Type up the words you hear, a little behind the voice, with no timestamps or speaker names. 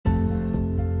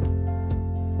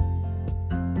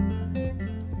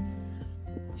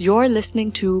You're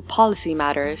listening to Policy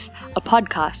Matters, a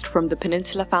podcast from the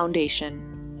Peninsula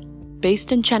Foundation.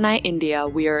 Based in Chennai, India,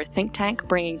 we are a think tank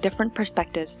bringing different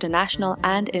perspectives to national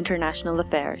and international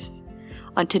affairs.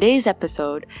 On today's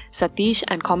episode, Satish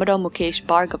and Commodore Mukesh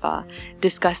Bhargava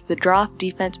discuss the Draft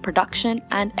Defense Production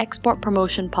and Export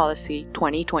Promotion Policy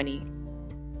 2020.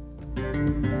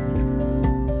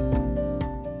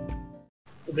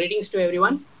 Greetings to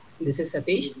everyone. This is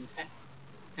Satish,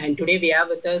 and today we have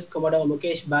with us Commodore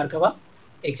Mukesh Bhargava,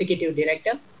 Executive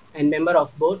Director and member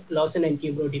of both Lawson and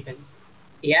Kubro Defense.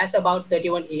 He has about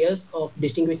 31 years of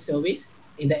distinguished service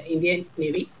in the Indian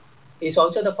Navy. He is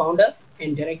also the founder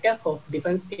and director of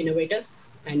Defense Innovators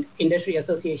and Industry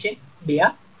Association,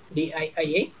 DIA.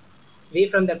 We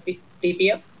from the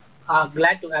TPF are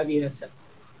glad to have you here, sir.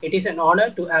 It is an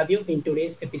honor to have you in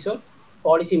today's episode,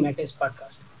 Policy Matters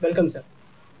Podcast. Welcome, sir.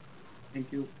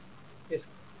 Thank you. Yes.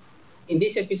 In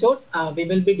this episode, we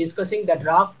will be discussing the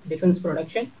Draft Defense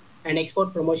Production and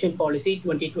Export Promotion Policy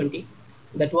 2020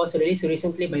 that was released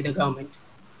recently by the government.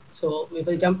 So we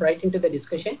will jump right into the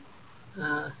discussion.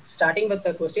 Starting with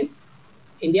the questions,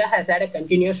 India has had a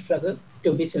continuous struggle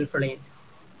to be self-reliant.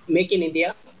 Make in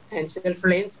India and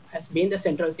self-reliance has been the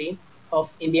central theme of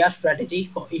India's strategy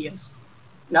for years.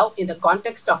 Now, in the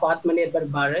context of Atmanirbhar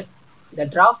Bharat, the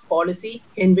draft policy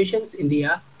envisions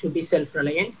India to be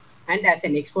self-reliant and as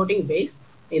an exporting base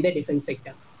in the defense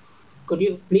sector. Could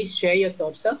you please share your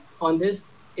thoughts, sir, on this?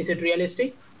 Is it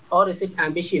realistic or is it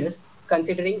ambitious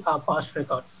considering our past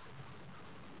records?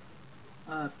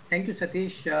 Thank you,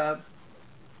 Satish.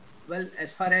 Well,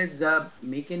 as far as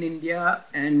Make in India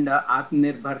and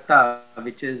Atmanirbharta,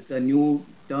 which is a new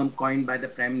term coined by the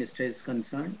Prime Minister, is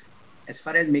concerned, as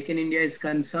far as Make in India is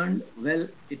concerned, well,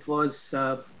 it was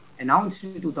announced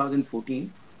in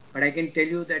 2014, but I can tell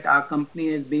you that our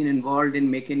company has been involved in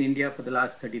Make in India for the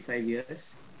last 35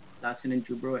 years. Lawson and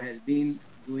Kubro has been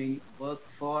doing work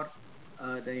for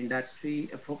the industry,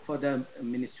 for the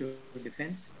Ministry of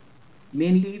Defense,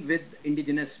 mainly with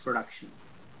indigenous production.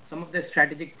 Some of the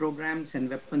strategic programs and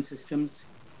weapon systems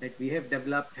that we have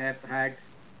developed have had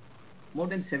more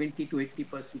than 70 to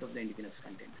 80% of the indigenous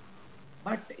content.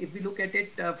 But if we look at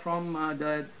it from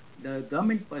the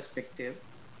government perspective,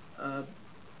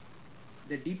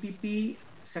 the DPP,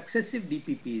 successive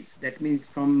DPPs, that means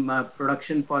from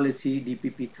production policy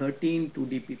DPP 13 to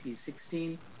DPP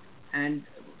 16 and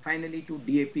finally to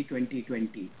DAP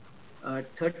 2020.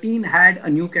 13 had a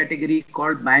new category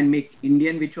called Buy and Make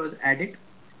Indian, which was added,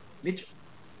 which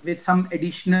with some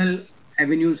additional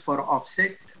avenues for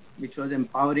offset, which was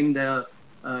empowering the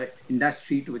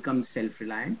industry to become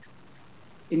self-reliant.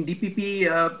 In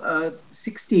DPP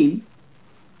 16,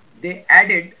 they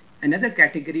added another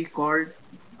category called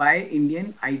Buy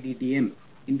Indian IDDM,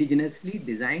 indigenously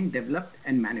designed, developed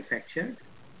and manufactured,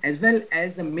 as well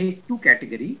as the Make 2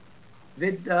 category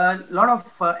with a lot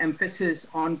of emphasis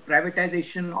on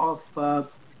privatization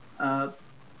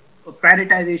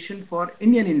for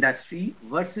Indian industry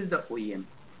versus the OEM,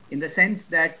 in the sense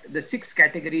that the 6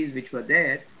 categories which were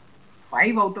there,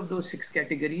 5 out of those 6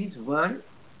 categories were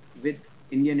with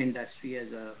Indian industry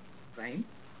as a prime,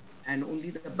 and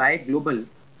only the Buy Global,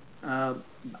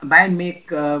 Buy and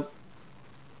Make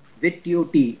with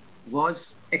TOT was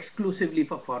exclusively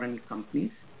for foreign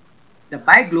companies. The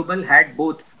Buy Global had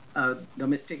both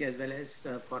domestic as well as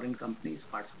foreign companies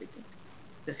participating.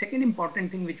 The second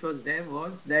important thing which was there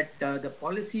was that the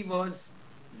policy was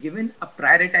given a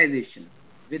prioritization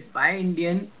with Buy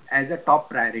Indian as a top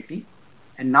priority.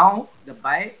 And now the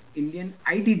Buy Indian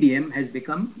IDDM has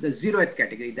become the 0th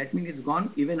category. That means it's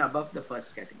gone even above the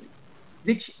first category,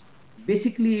 which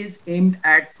basically is aimed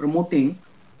at promoting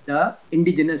the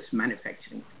indigenous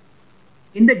manufacturing.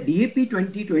 In the DAP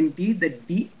 2020,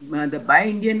 the Buy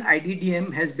Indian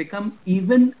IDDM has become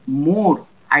even more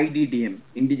IDDM,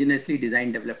 indigenously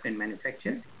designed, developed and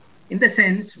manufactured. In the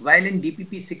sense, while in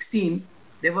DPP 16,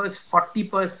 there was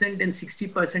 40% and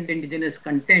 60% indigenous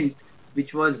content,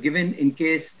 which was given in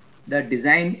case the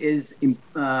design is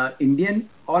Indian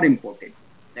or imported.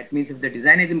 That means if the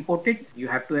design is imported, you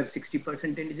have to have 60%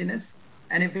 indigenous.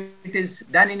 And if it is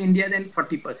done in India, then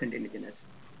 40% indigenous.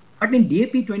 But in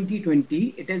DAP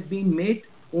 2020, it has been made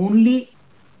only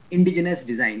indigenous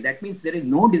design. That means there is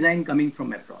no design coming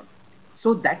from abroad.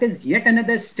 So that is yet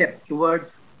another step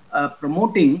towards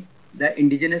promoting the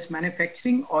indigenous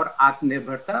manufacturing or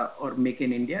Atmanirbharta or Make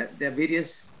in India. There are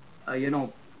various,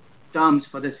 terms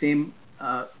for the same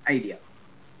idea.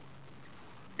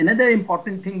 Another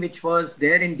important thing which was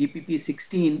there in DPP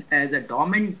 16 as a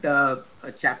dormant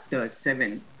chapter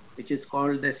 7, which is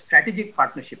called the Strategic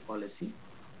Partnership Policy,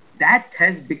 that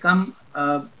has become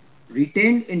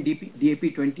retained in DAP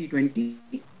 2020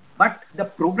 But the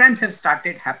programs have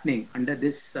started happening under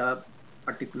this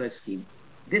particular scheme.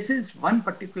 This is one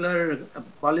particular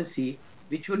policy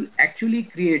which will actually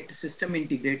create system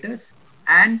integrators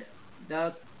and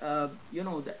the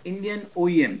the Indian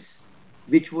OEMs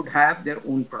which would have their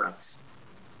own products.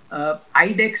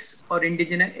 IDEX or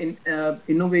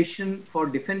Innovation for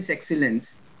Defense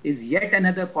Excellence is yet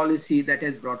another policy that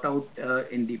has brought out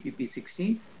in DPP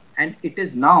 16, and it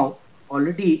is now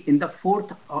already in the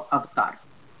fourth avatar.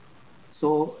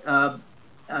 So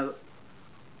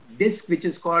DISC, which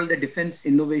is called the Defense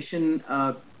Innovation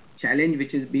Challenge,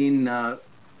 which has been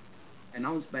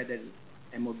announced by the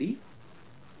MOD.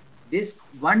 DISC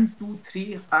 1, 2,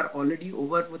 3 are already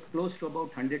over with close to about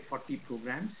 140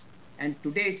 programs. And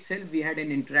today itself, we had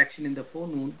an interaction in the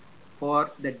forenoon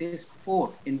for the DISC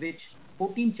 4, in which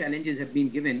 14 challenges have been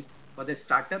given for the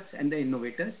startups and the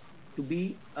innovators to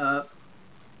be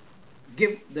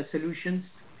give the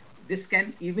solutions. This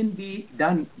can even be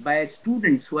done by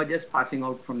students who are just passing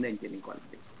out from the engineering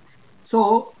colleges.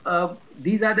 So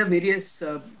these are the various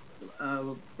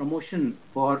promotion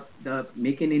for the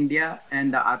Make in India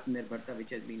and the Atmanirbharta which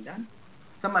has been done.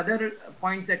 Some other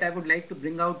points that I would like to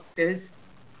bring out is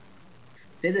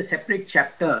there's a separate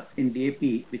chapter in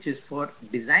DAP which is for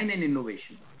design and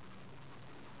innovation,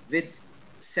 with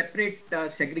separate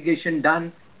segregation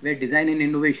done where design and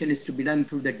innovation is to be done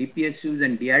through the DPSUs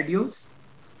and DRDOs,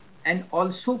 and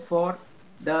also for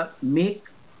the make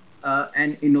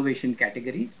and innovation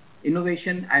categories.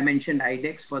 Innovation, I mentioned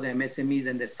IDEX for the MSMEs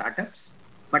and the startups,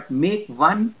 but make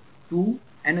 1, 2,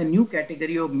 and a new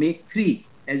category of make 3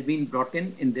 has been brought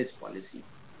in this policy.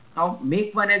 Now,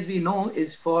 make 1, as we know,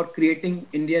 is for creating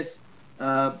India's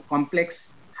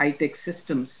complex high-tech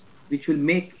systems, which will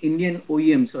make Indian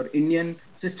OEMs or Indian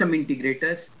system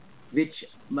integrators, which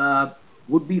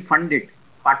would be funded,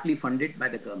 partly funded by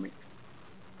the government.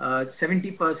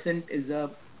 70% is the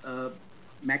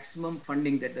maximum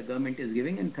funding that the government is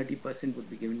giving, and 30% would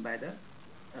be given by the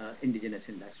indigenous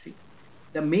industry.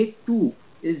 The Make 2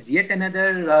 is yet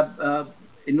another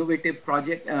innovative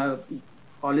project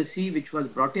policy which was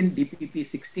brought in DPP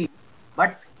 16,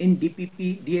 but in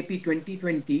DAP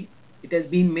 2020, it has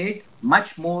been made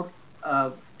much more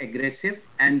aggressive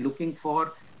and looking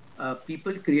for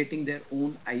people creating their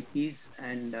own IPs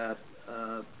and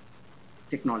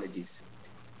technologies.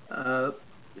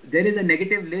 There is a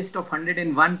negative list of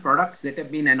 101 products that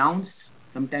have been announced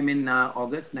sometime in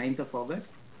August, 9th of August.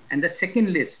 And the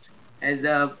second list, as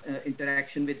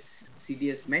interaction with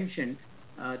CDS mentioned,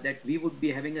 that we would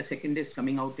be having a second list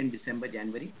coming out in December,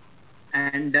 January.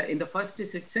 And in the first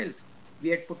list itself, we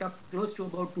had put up close to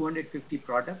about 250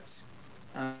 products.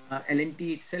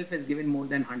 L&T itself has given more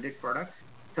than 100 products.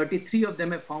 33 of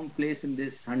them have found place in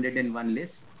this 101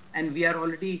 list. And we are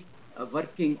already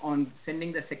working on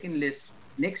sending the second list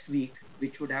next week,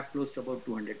 which would have close to about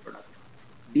 200 products.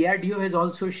 DRDO has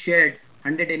also shared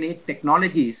 108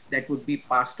 technologies that would be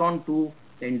passed on to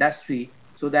the industry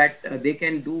so that they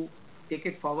can take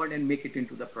it forward and make it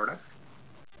into the product.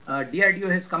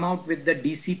 DRDO has come out with the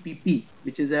DCPP,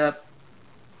 which is a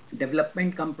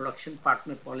development cum production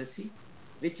partner policy,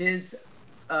 which is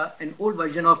an old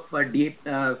version of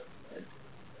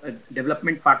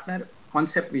development partner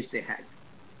concept which they had.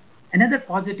 Another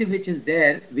positive which is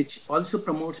there, which also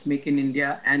promotes Make in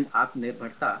India and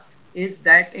Atmanirbharta, is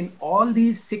that in all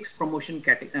these 6 promotion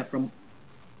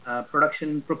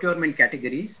production procurement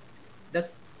categories, the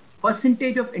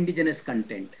percentage of indigenous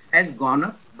content has gone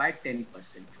up by 10%.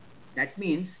 That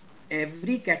means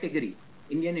every category,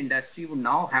 Indian industry would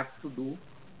now have to do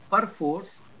per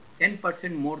force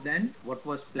 10% more than what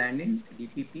was planned in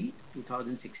DPP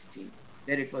 2016.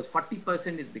 Where it was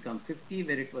 40%, it's become 50.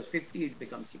 Where it was 50, it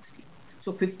becomes 60.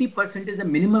 So 50% is the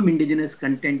minimum indigenous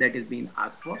content that is being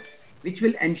asked for, which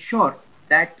will ensure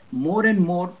that more and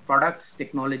more products,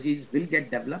 technologies will get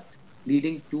developed,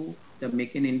 leading to the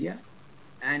Make in India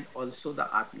and also the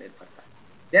Atmanirbharta.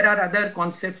 There are other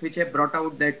concepts which have brought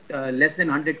out that less than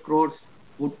 100 crores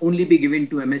would only be given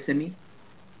to MSME.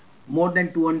 More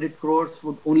than 200 crores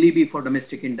would only be for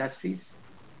domestic industries.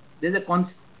 There's a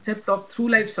concept of through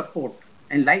life support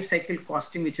and life cycle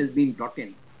costing which has been brought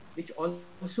in, which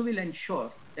also will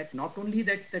ensure that not only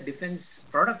that the defense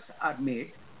products are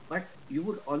made, but you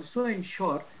would also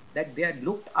ensure that they are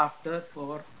looked after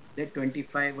for their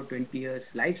 25 or 20 years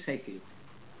life cycle,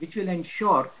 which will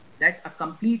ensure that a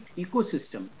complete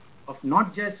ecosystem of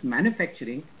not just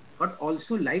manufacturing, but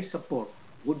also life support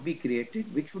would be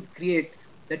created, which would create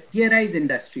the tierized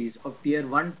industries of tier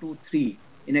 1, 2, 3,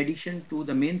 in addition to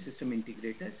the main system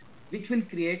integrators, which will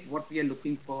create what we are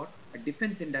looking for, a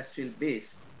defense industrial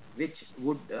base, which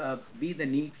would be the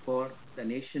need for the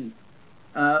nation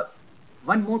Uh,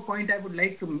 One more point I would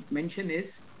like to mention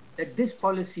is that this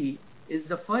policy is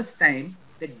the first time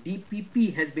that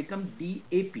DPP has become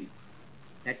DAP.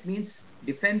 That means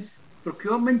Defense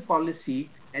Procurement Policy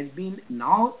has been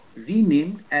now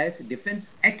renamed as Defense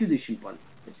Acquisition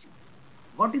Policy.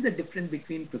 What is the difference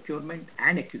between procurement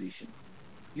and acquisition?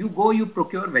 You go, you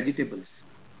procure vegetables,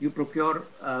 you procure,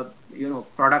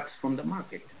 products from the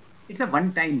market. It's a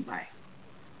one-time buy.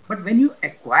 But when you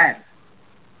acquire,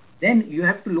 then you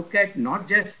have to look at not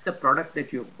just the product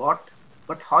that you've bought,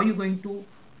 but how you're going to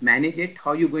manage it,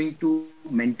 how you're going to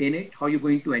maintain it, how you're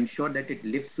going to ensure that it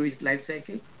lives through its life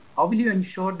cycle, how will you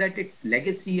ensure that its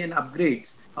legacy and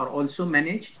upgrades are also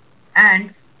managed,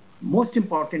 and most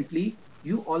importantly,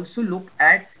 you also look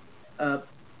at uh,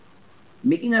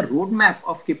 making a roadmap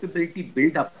of capability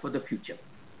build up for the future.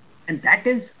 And that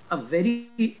is a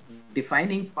very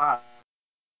defining part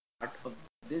of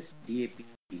this DAP,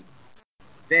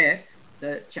 where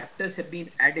the chapters have been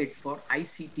added for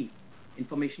ICT,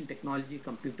 information technology,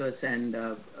 computers, and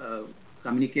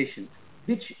communication,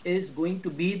 which is going to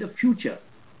be the future.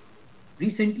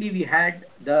 Recently, we had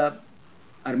the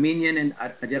Armenian and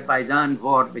Azerbaijan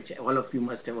war, which all of you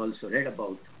must have also read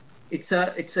about. It's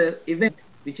a event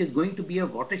which is going to be a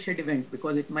watershed event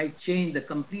because it might change the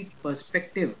complete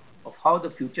perspective of how the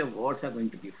future wars are going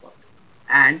to be fought,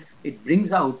 and it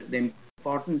brings out the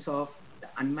importance of the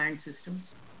unmanned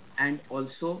systems and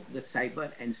also the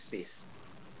cyber and space.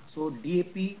 So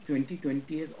DAP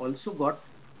 2020 has also got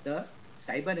the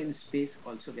cyber and space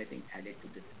also getting added to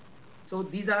this. So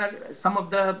these are some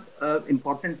of the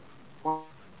important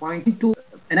points. To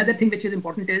another thing which is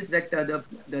important is that the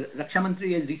Raksha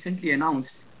Mantri has recently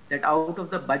announced that out of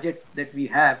the budget that we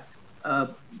have,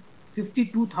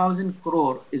 52,000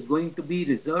 crore is going to be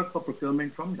reserved for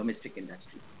procurement from domestic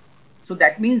industry. So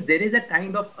that means there is a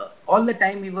kind of all the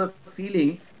time we were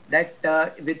feeling that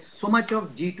with so much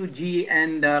of G2G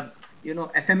and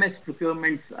FMS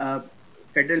procurement,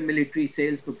 federal military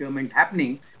sales procurement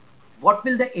happening, what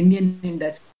will the Indian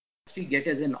industry get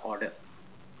as an order?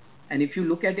 And if you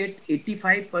look at it,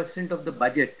 85% of the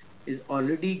budget is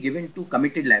already given to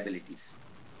committed liabilities.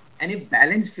 And if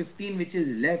balance 15, which is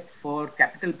left for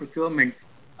capital procurement,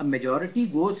 a majority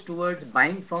goes towards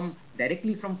buying from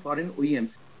directly from foreign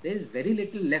OEMs, there is very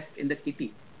little left in the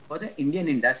kitty for the Indian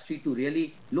industry to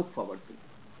really look forward to.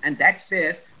 And that's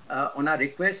where, on our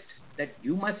request, that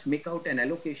you must make out an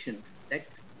allocation that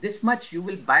this much you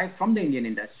will buy from the Indian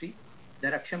industry. The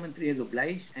Raksha Mantri has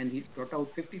obliged, and he brought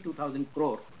out 52,000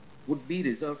 crore would be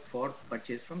reserved for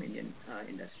purchase from Indian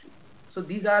industry. So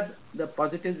these are the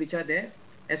positives which are there.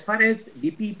 As far as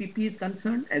DPEPP is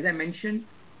concerned, as I mentioned,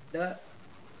 the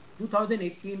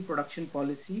 2018 production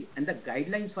policy and the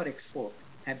guidelines for export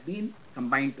have been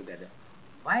combined together.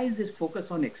 Why is this focus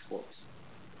on exports?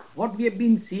 What we have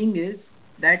been seeing is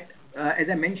that, as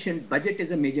I mentioned, budget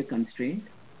is a major constraint.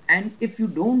 And if you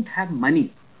don't have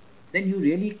money, then you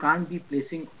really can't be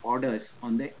placing orders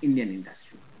on the Indian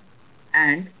industry.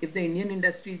 And if the Indian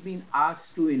industry is being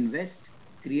asked to invest,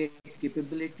 create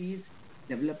capabilities,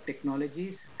 develop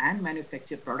technologies, and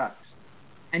manufacture products,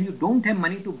 and you don't have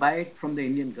money to buy it from the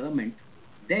Indian government,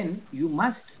 then you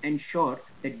must ensure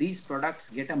that these products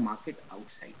get a market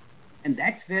outside. And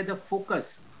that's where the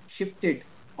focus shifted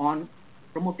on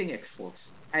promoting exports.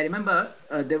 I remember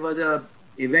there was a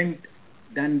event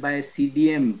done by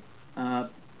CDM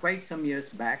quite some years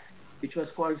back, which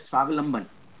was called Swavalamban.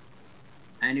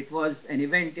 And it was an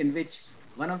event in which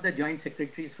one of the joint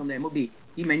secretaries from the MOD,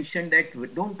 he mentioned that we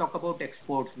don't talk about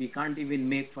exports, we can't even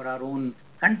make for our own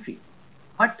country.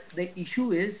 But the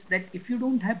issue is that if you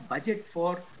don't have budget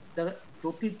for the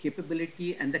total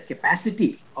capability and the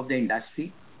capacity of the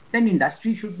industry, then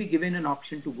industry should be given an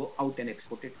option to go out and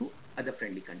export it to other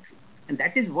friendly countries. And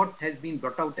that is what has been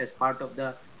brought out as part of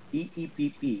the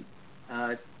EEPP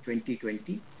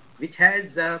 2020, which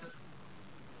has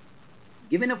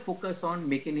given a focus on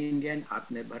Make in India and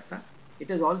Atmanirbharta. It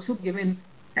has also given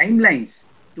timelines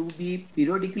to be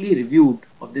periodically reviewed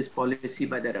of this policy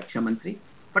by the Raksha Mantri.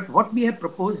 But what we have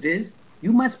proposed is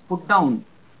you must put down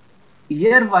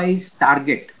year-wise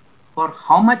target for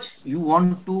how much you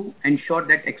want to ensure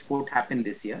that export happen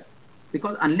this year.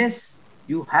 Because unless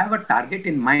you have a target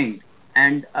in mind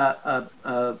and a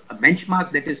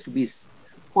benchmark that is to be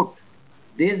put,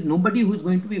 there is nobody who is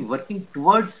going to be working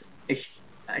towards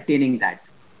attaining that.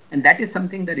 And that is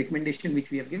something, the recommendation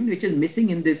which we have given, which is missing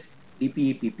in this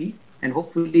DPEPP. And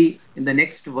hopefully in the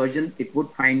next version, it would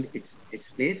find its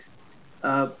place.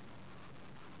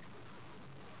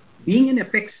 Being an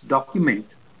apex document,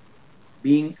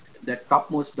 being the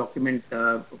topmost document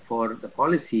for the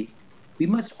policy, we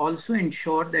must also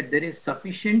ensure that there is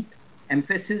sufficient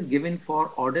emphasis given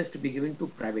for orders to be given to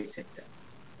private sector.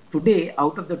 Today,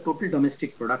 out of the total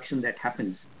domestic production that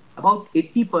happens, about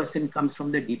 80% comes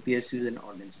from the DPSUs and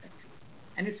ordnance factory.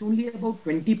 And it's only about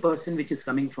 20% which is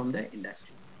coming from the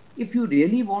industry. If you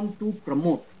really want to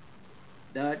promote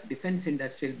the defense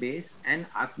industrial base and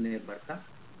Atmanirbharta,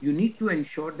 you need to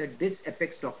ensure that this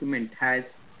Apex document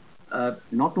has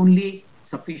not only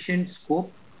sufficient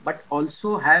scope, but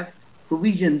also have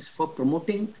provisions for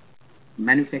promoting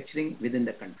manufacturing within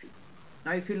the country.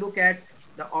 Now, if you look at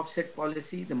the offset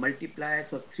policy, the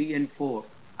multipliers of 3 and 4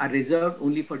 are reserved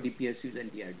only for DPSUs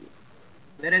and DRDO.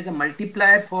 Whereas the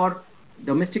multiplier for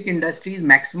domestic industry is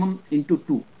maximum into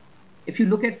 2. If you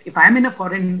look at, if I'm in a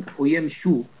foreign OEM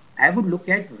shoe, I would look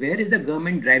at where is the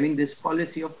government driving this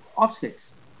policy of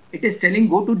offsets. It is telling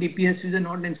go to DPSUs and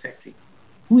ordnance factory,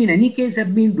 who in any case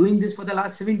have been doing this for the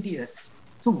last 70 years.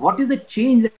 So what is the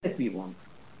change that we want?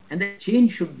 And the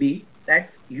change should be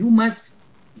that you must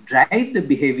drive the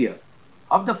behavior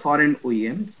of the foreign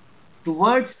OEMs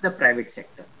towards the private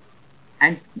sector.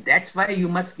 And that's why you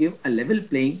must give a level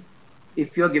playing.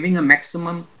 If you're giving a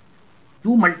maximum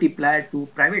 2 multiplier to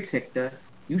private sector,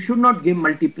 you should not give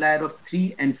multiplier of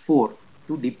 3 and 4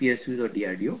 to DPSUs or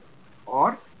DRDO,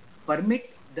 or permit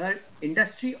the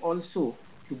industry also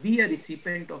to be a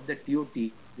recipient of the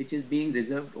TOT, which is being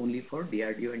reserved only for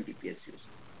DRDO and DPSUs.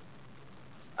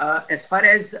 As far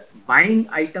as buying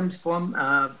items from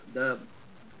the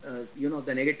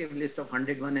negative list of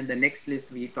 101 and the next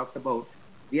list we talked about,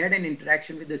 we had an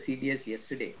interaction with the CDS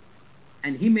yesterday,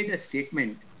 and he made a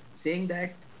statement saying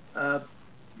that,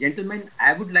 gentlemen,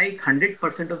 I would like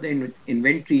 100% of the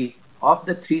inventory of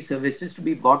the 3 services to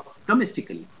be bought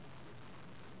domestically.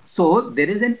 So there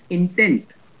is an intent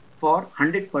for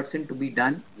 100% to be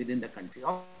done within the country.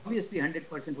 Obviously,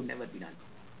 100% would never be done.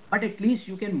 But at least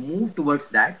you can move towards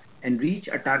that and reach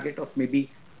a target of maybe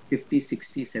 50,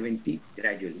 60, 70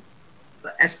 gradually.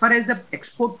 As far as the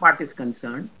export part is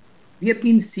concerned, we have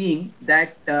been seeing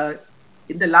that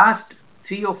in the last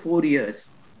 3 or 4 years,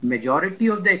 majority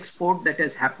of the export that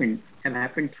has happened have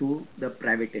happened through the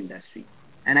private industry.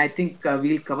 And I think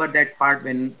we'll cover that part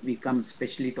when we come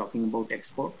especially talking about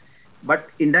export. But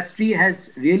industry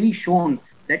has really shown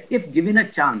that if given a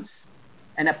chance,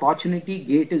 an opportunity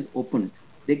gate is opened,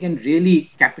 they can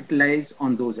really capitalize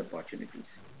on those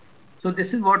opportunities. So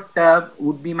this is what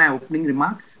would be my opening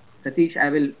remarks. Satish, I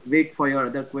will wait for your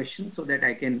other questions so that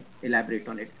I can elaborate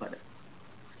on it further.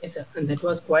 Yes, sir. And that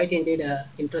was quite indeed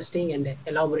interesting and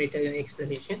elaborated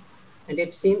explanation. And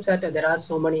it seems that there are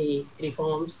so many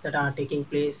reforms that are taking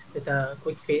place with a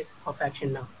quick phase of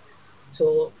action now.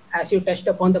 So as you touched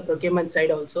upon the procurement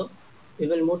side also, we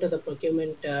will move to the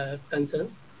procurement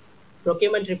concerns.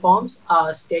 Procurement reforms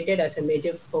are stated as a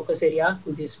major focus area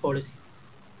in this policy.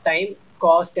 Time,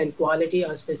 cost, and quality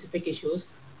are specific issues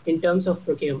in terms of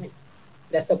procurement.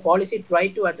 Does the policy try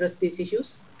to address these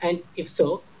issues? And if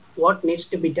so, what needs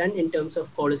to be done in terms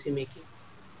of policy making?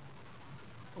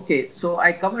 Okay, so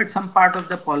I covered some part of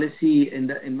the policy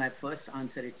in my first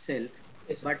answer itself.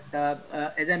 Yes, but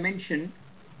as I mentioned,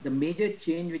 the major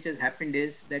change which has happened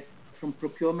is that from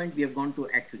procurement we have gone to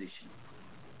acquisition.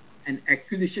 And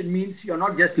acquisition means you're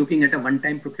not just looking at a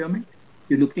one-time procurement.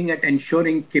 You're looking at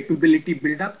ensuring capability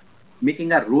build-up,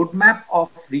 making a roadmap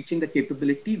of reaching the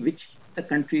capability which the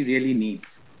country really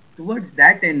needs. Towards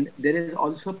that end, there is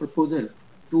also a proposal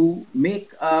to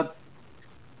make a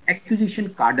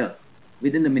acquisition cadre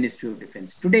within the Ministry of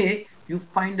Defense. Today, you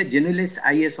find the generalist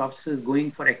IAS officers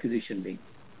going for acquisition wing.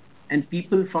 And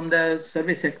people from the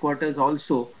service headquarters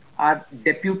also are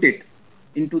deputed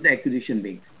into the acquisition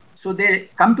wing. So they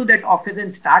come to that office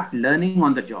and start learning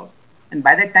on the job. And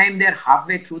by the time they're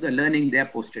halfway through the learning, they're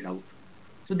posted out.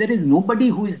 So there is nobody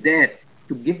who is there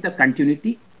to give the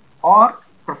continuity, or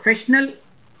professional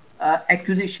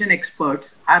acquisition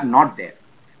experts are not there.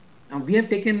 Now, we have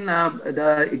taken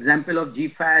the example of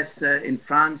GFAS in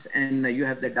France, and you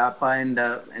have the DAPA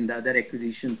and the other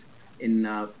acquisitions in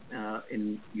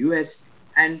US,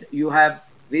 and you have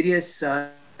various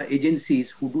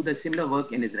agencies who do the similar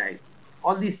work in Israel.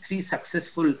 All these 3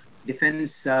 successful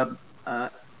defense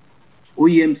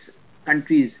OEMs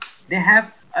countries, they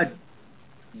have a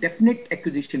definite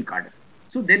acquisition cadre.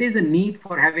 So there is a need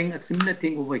for having a similar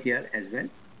thing over here as well.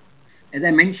 As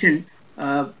I mentioned,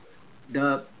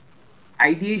 the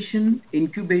ideation,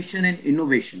 incubation, and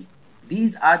innovation,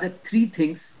 these are the 3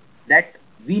 things that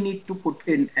we need to put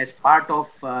in as part of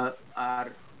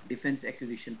our defense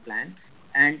acquisition plan.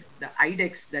 And the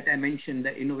IDEX that I mentioned,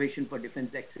 the Innovation for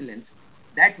Defense Excellence,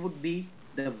 that would be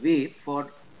the way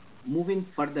for moving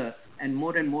further, and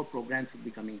more programs would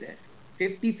be coming there.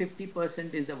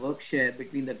 50% is the work share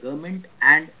between the government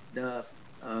and the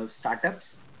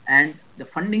startups, and the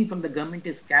funding from the government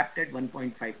is capped at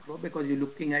 1.5 crore because you're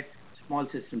looking at small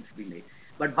systems to be made.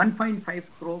 But 1.5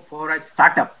 crore for a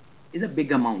startup is a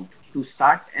big amount to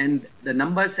start, and the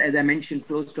numbers, as I mentioned,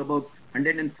 close to about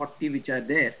 140 which are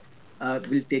there,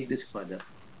 will take this further.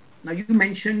 Now, you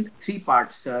mentioned three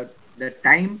parts, the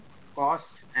time,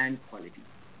 cost, and quality.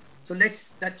 So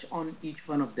let's touch on each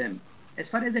one of them. As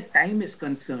far as the time is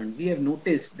concerned, we have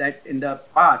noticed that in the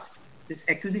past, this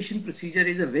acquisition procedure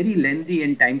is a very lengthy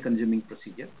and time-consuming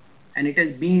procedure, and it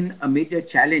has been a major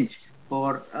challenge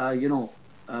for,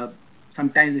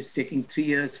 sometimes it's taking 3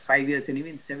 years, 5 years, and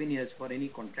even 7 years for any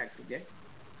contract to get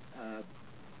uh,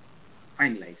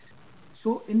 finalized.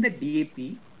 So in the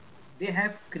DAP, they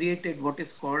have created what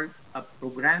is called a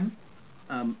program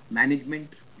management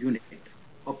unit,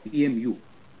 or PMU.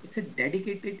 It's a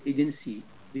dedicated agency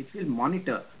which will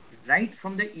monitor right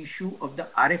from the issue of the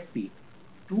RFP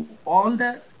to all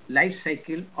the life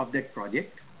cycle of that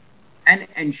project and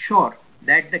ensure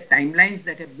that the timelines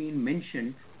that have been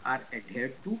mentioned are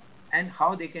adhered to and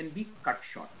how they can be cut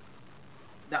short.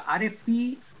 The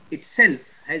RFP itself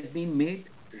has been made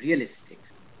realistic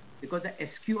because the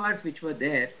SQRs which were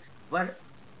there were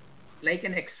like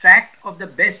an extract of the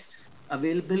best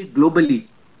available globally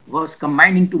was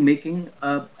combined into making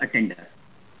a tender.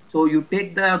 So you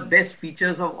take the best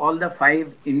features of all the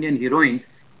 5 Indian heroines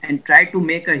and try to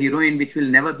make a heroine which will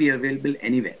never be available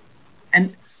anywhere.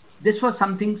 And this was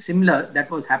something similar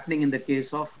that was happening in the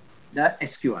case of the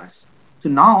SQRs. So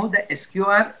now the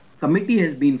SQR committee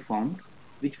has been formed,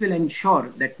 which will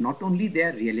ensure that not only they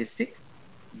are realistic,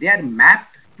 they are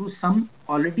mapped to some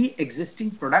already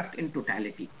existing product in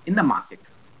totality in the market.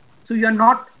 So you're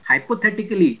not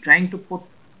hypothetically trying to put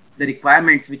the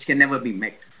requirements which can never be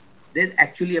met. There's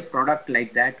actually a product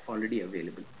like that already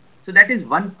available. So that is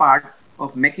one part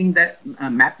of making the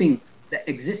mapping the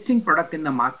existing product in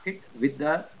the market with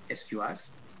the SQRs.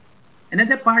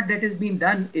 Another part that has been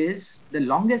done is the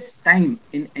longest time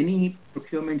in any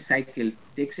procurement cycle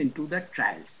takes into the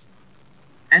trials.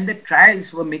 And the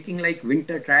trials were making like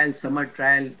winter trials, summer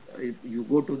trial. You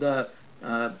go to the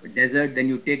desert, then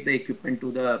you take the equipment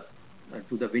to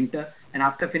the winter, and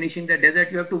after finishing the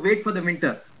desert, you have to wait for the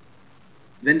winter.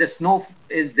 When the snow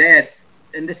is there,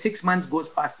 then the 6 months goes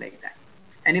past like that.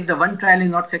 And if the one trial is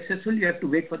not successful, you have to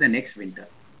wait for the next winter.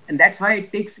 And that's why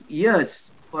it takes years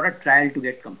for a trial to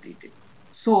get completed.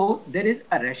 So there is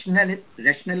a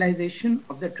rationalization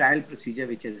of the trial procedure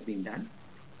which has been done.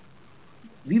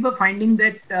 We were finding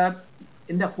that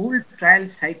in the whole trial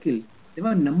cycle, there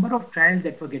were a number of trials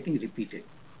that were getting repeated.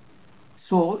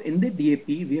 So in the DAP,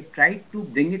 we have tried to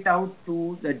bring it out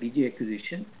to the DG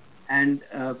acquisition, and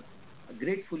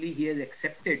gratefully he has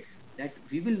accepted that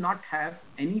we will not have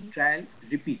any trial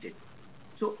repeated.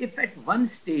 So if at one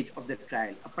stage of the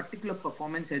trial, a particular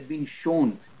performance has been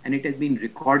shown and it has been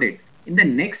recorded, in the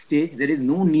next stage, there is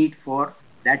no need for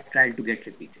that trial to get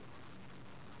repeated,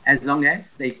 as long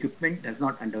as the equipment does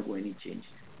not undergo any change.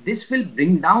 This will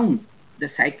bring down the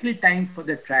cycle time for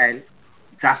the trial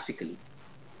drastically.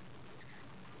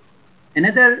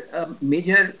 Another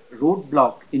major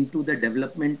roadblock into the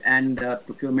development and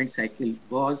procurement cycle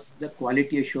was the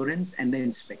quality assurance and the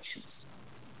inspections,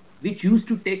 which used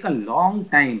to take a long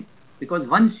time because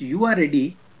once you are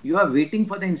ready, you are waiting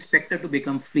for the inspector to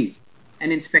become free.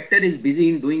 An inspector is busy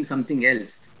in doing something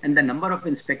else, and the number of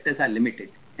inspectors are limited.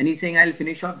 And he's saying, I'll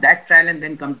finish off that trial and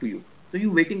then come to you. So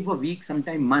you're waiting for weeks,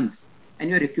 sometimes months,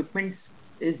 and your equipment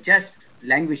is just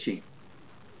languishing.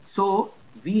 So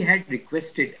we had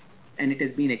requested, and it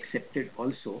has been accepted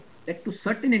also, that to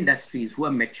certain industries who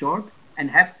are matured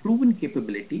and have proven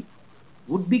capability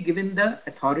would be given the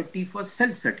authority for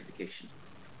self-certification.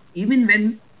 Even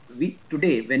when we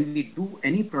do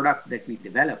any product that we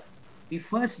develop, we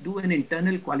first do an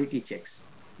internal quality checks.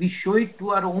 We show it to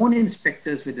our own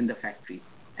inspectors within the factory.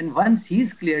 And once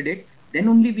he's cleared it, then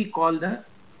only we call the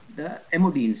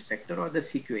MOD inspector or the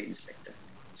CQA inspector.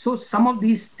 So some of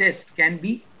these tests can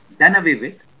be done away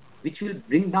with, which will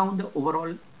bring down the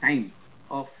overall time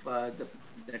of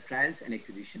the trials and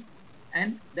acquisition.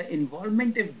 And the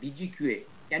involvement of DGQA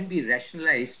can be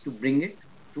rationalized to bring it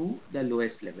to the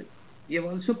lowest level. We have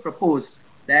also proposed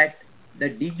that the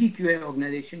DGQA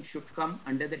organization should come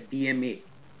under the DMA,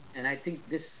 and I think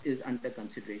this is under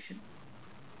consideration.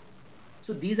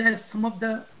 So these are some of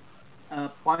the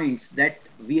points that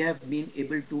we have been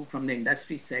able to, from the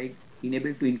industry side, been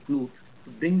able to include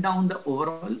to bring down the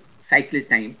overall cycle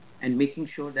time and making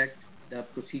sure that the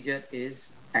procedure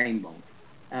is time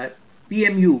bound.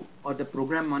 PMU, or the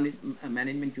program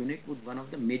management unit, would one of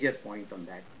the major point on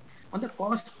that. On the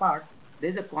cost part,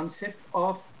 there's a concept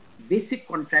of basic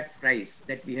contract price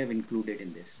that we have included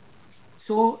in this.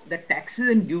 So the taxes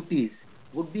and duties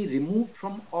would be removed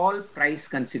from all price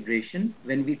consideration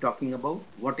when we're talking about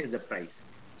what is the price.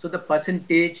 So the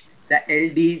percentage, the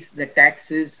LDs, the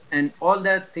taxes, and all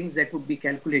the things that would be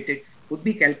calculated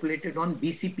on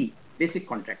BCP, basic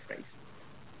contract price.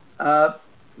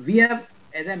 We have,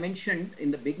 as I mentioned in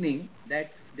the beginning,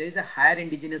 that there is a higher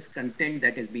indigenous content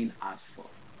that has been asked for.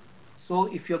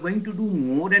 So if you're going to do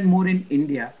more and more in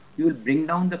India, you will bring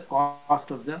down the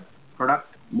cost of the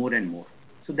product more and more.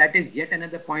 So that is yet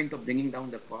another point of bringing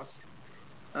down the cost.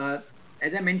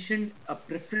 As I mentioned, a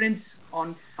preference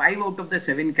on 5 out of the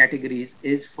 7 categories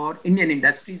is for Indian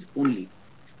industries only.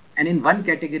 And in one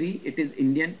category, it is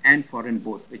Indian and foreign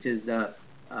both, which is the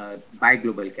buy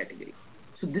global category.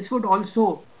 So this would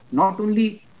also not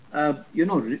only,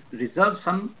 reserve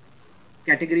some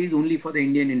categories only for the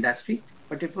Indian industry,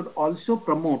 but it would also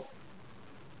promote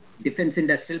defense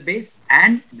industrial base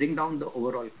and bring down the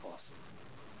overall cost.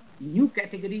 New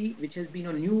category, which has been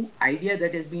a new idea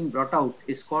that has been brought out,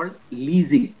 is called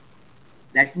leasing.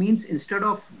 That means instead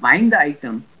of buying the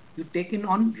item, you take it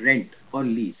on rent or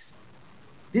lease.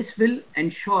 This will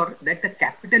ensure that the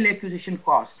capital acquisition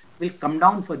cost will come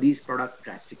down for these products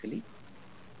drastically.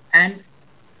 And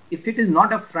if it is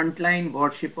not a frontline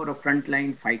warship or a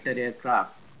frontline fighter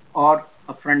aircraft or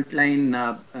a frontline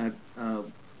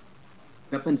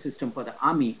weapon system for the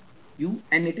army,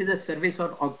 and it is a service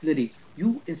or auxiliary,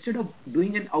 you, instead of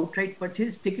doing an outright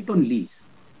purchase, take it on lease,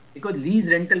 because lease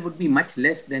rental would be much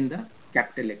less than the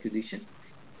capital acquisition.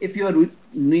 If you are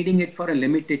needing it for a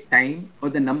limited time or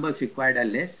the numbers required are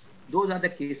less, those are the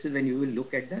cases when you will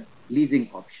look at the leasing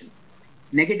option.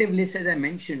 Negative list, as I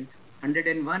mentioned,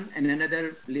 101, and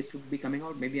another list would be coming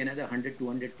out, maybe another 100,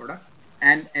 200 products.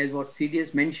 And as what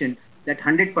CDS mentioned, that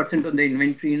 100% of the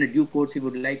inventory in a due course he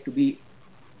would like to be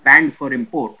banned for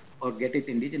import or get it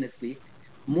indigenously.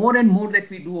 More and more that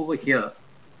we do over here,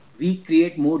 we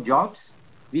create more jobs,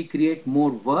 we create more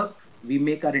work, we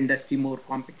make our industry more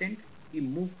competent, we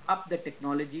move up the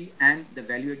technology and the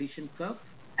value addition curve,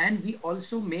 and we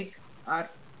also make our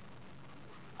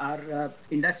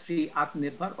industry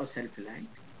Atmanirbhar or self-reliant.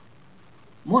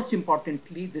 Most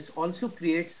importantly, this also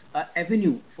creates an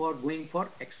avenue for going for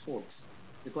exports,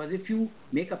 because if you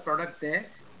make a product there,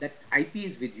 that IP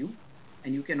is with you,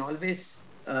 and you can always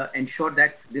ensure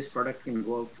that this product can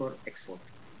go out for export.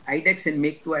 IDEX and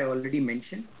Make2 I already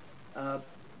mentioned.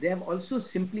 They have also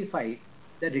simplified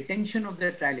the retention of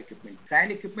the trial equipment.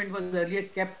 Trial equipment was earlier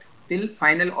kept till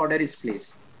final order is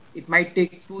placed. It might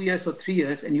take 2 years or 3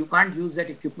 years, and you can't use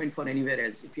that equipment for anywhere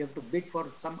else. If you have to bid for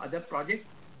some other project,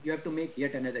 you have to make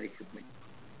yet another equipment.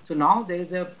 So now there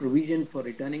is a provision for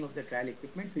returning of the trial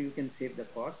equipment, so you can save the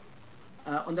cost.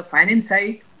 On the finance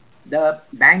side, the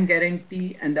bank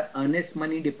guarantee and the earnest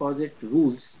money deposit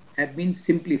rules have been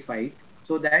simplified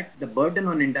so that the burden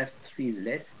on industry is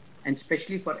less, and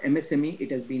especially for MSME,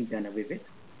 it has been done away with.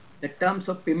 The terms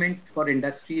of payment for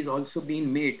industry is also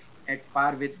being made at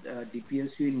par with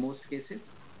DPSU in most cases,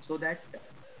 so that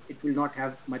it will not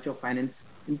have much of finance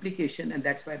implication, and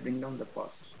that's why I bring down the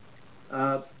cost.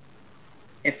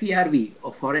 FERV,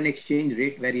 or foreign exchange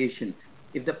rate variation,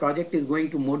 if the project is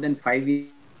going to more than 5 years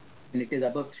and it is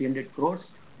above 300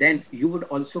 crores, then you would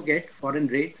also get foreign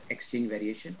rate exchange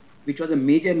variation, which was a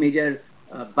major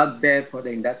bugbear for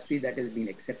the industry that has been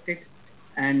accepted.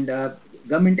 And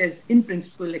government has in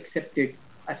principle accepted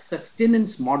a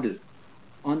sustenance model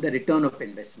on the return of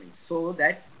investments, so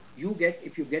that you get,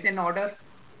 if you get an order,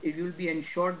 it will be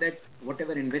ensured that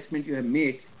whatever investment you have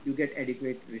made, you get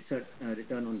adequate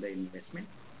return on the investment.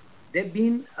 There have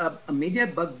been a major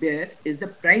bugbear is the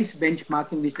price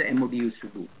benchmarking which the MOD used to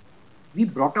do. We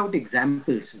brought out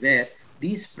examples where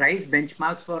these price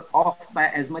benchmarks were off by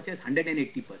as much as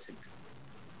 180%.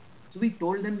 So we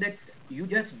told them that you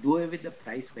just do away with the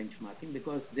price benchmarking,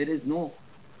 because there is no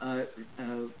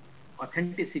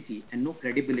authenticity and no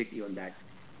credibility on that,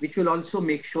 which will also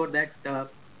make sure that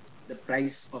the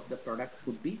price of the product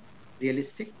could be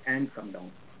realistic and come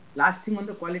down. Last thing on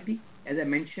the quality, as I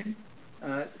mentioned,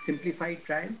 simplified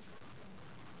trials,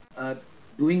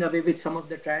 doing away with some of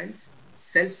the trials,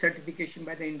 self-certification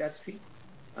by the industry.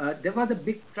 There was a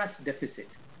big trust deficit.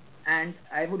 And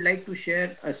I would like to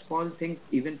share a small thing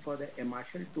even for the Air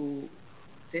Marshal to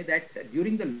say that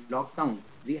during the lockdown,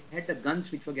 we had the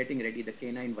guns which were getting ready, the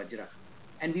K9 Vajra,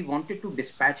 and we wanted to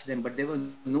dispatch them, but there was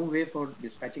no way for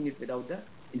dispatching it without the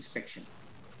inspection.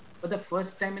 For the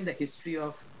first time in the history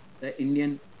of the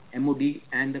Indian MOD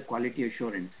and the quality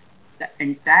assurance, the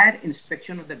entire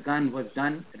inspection of the gun was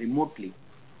done remotely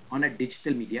on a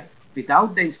digital media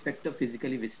without the inspector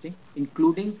physically visiting,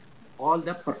 including all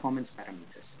the performance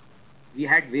parameters. We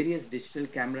had various digital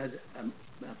cameras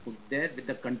put there with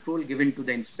the control given to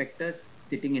the inspectors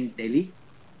sitting in Delhi,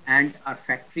 and our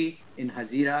factory in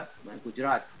Hazira,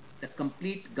 Gujarat. The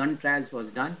complete gun trials was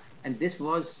done, and this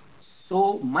was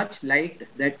so much liked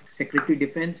that Secretary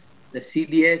Defense, the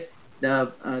CDS,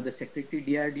 the Secretary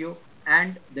DRDO,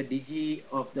 and the DG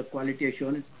of the Quality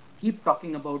Assurance keep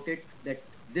talking about it, that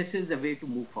this is the way to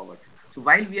move forward. So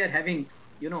while we are having,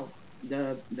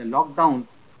 the lockdown,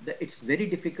 it's very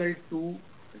difficult to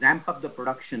ramp up the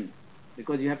production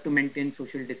because you have to maintain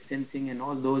social distancing and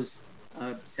all those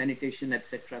sanitation,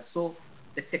 etc. So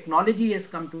the technology has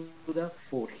come to the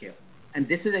fore here, and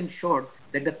this has ensured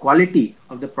that the quality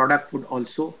of the product would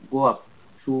also go up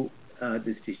through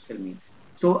this digital means.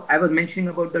 So I was mentioning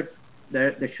about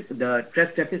the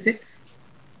trust deficit.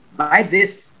 By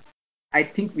this, I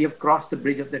think we have crossed the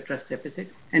bridge of the trust deficit.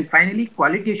 And finally,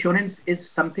 quality assurance is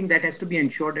something that has to be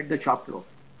ensured at the shop floor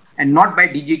and not by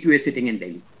DGQA sitting in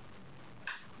Delhi.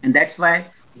 And that's why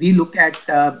we look at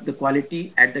the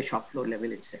quality at the shop floor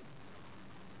level itself.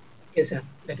 Yes, sir.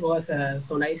 That was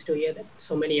so nice to hear that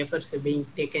so many efforts were being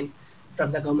taken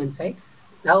from the government side.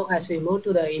 Now, as we move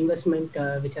to the investment,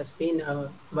 which has been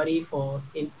a worry for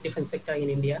in defense sector in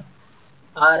India,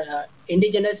 our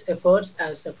indigenous efforts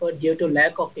have suffered due to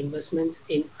lack of investments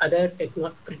in other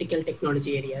critical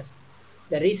technology areas.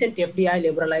 The recent FDI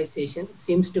liberalization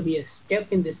seems to be a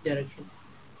step in this direction.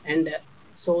 And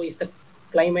so, if the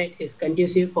climate is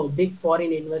conducive for big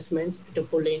foreign investments to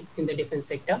pull in the defense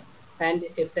sector, and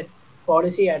if the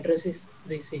policy addresses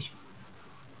this issue.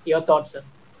 Your thoughts, sir?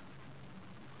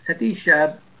 Satish,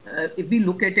 if we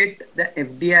look at it, the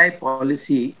FDI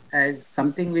policy as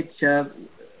something which I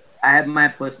have my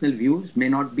personal views, may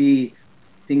not be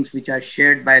things which are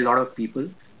shared by a lot of people.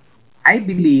 I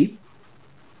believe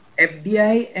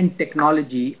FDI and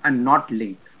technology are not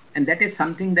linked. And that is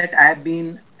something that I have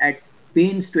been at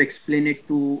pains to explain it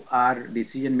to our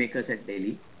decision makers at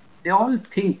Delhi. They all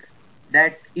think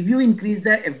that if you increase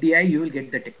the FDI, you will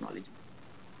get the technology.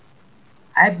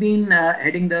 I've been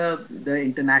heading the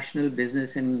international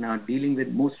business and dealing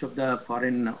with most of the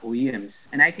foreign OEMs.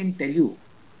 And I can tell you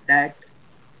that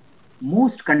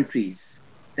most countries,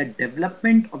 the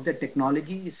development of the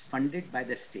technology is funded by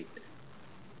the state.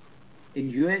 In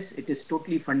US, it is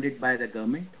totally funded by the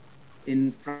government.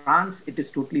 In France, it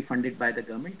is totally funded by the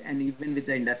government. And even with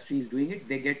the industries doing it,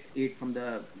 they get aid from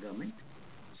the government.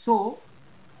 So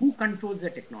who controls the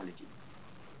technology?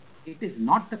 It is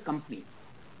not the companies.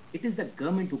 It is the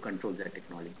government who controls the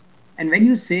technology. And when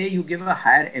you say you give a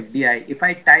higher FDI, if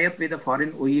I tie up with a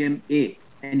foreign OEM A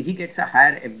and he gets a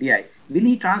higher FDI, will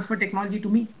he transfer technology to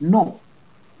me? No,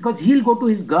 because he'll go to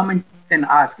his government and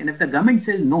ask. And if the government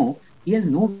says no, he has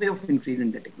no way of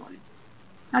increasing the technology.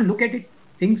 Now look at it,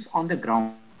 things on the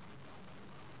ground.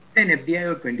 An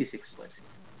FDI of 26%.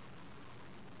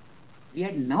 We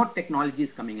had no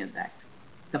technologies coming in that.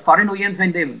 The foreign OEMs,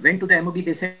 when they went to the MOD,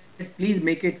 they said, please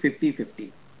make it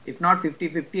 50-50. If not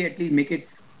 50-50, at least make it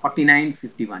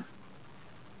 49-51.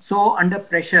 So under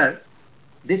pressure,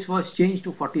 this was changed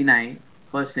to 49%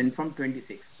 from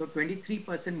 26. So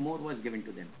 23% more was given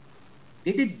to them.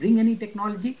 Did it bring any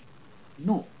technology?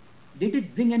 No. Did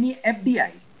it bring any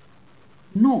FDI?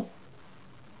 No.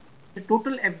 The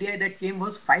total FDI that came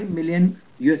was $5 million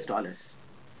US.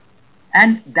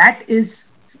 And that is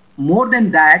more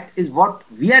than that is what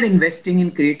we are investing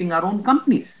in creating our own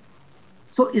companies.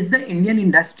 So is the Indian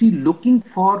industry looking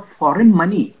for foreign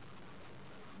money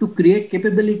to create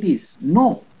capabilities?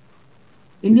 No.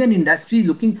 Indian industry is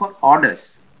looking for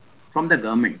orders from the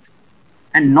government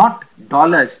and not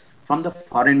dollars from the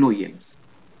foreign OEMs.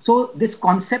 So this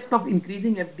concept of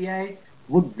increasing FDI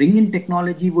would bring in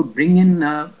technology, would bring in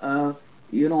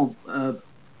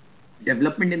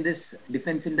development in this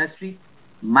defense industry.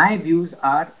 My views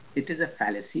are it is a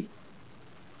fallacy.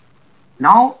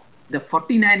 Now the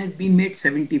 49 has been made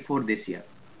 74 this year.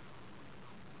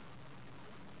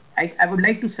 I would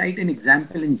like to cite an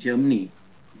example in Germany.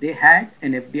 They had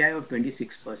an FDI of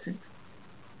 26%,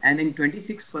 and in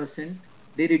 26%,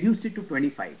 they reduced it to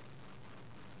 25.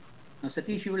 Now,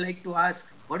 Satish, you would like to ask,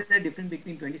 what is the difference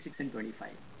between 26 and 25?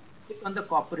 Sit on the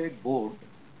corporate board,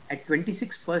 at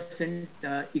 26%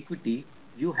 equity,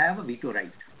 you have a veto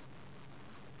right.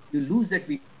 You lose that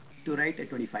veto right at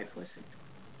 25%.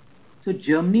 So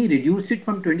Germany reduced it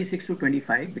from 26 to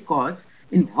 25 because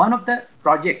in one of the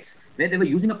projects where they were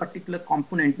using a particular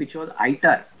component, which was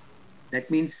ITAR, that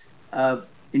means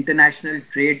international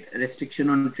trade restriction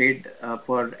on trade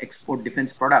for export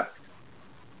defense product.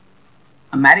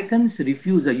 Americans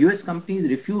refuse, the US companies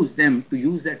refuse them to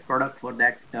use that product for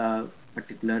that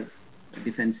particular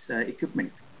defense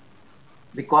equipment.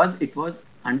 because it was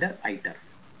under ITER.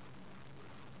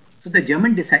 So the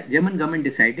German government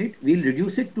decided we'll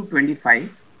reduce it to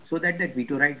 25 so that that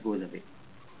veto right goes away.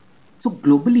 So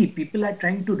globally, people are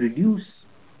trying to reduce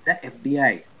the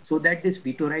FDI so that this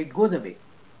veto right goes away.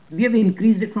 We have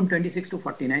increased it from 26 to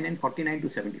 49 and 49 to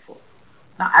 74.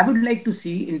 Now, I would like to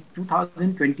see in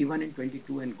 2021 and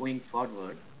 22 and going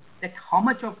forward that how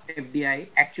much of FDI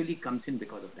actually comes in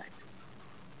because of that.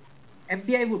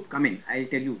 FDI would come in, I'll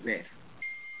tell you where.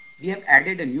 We have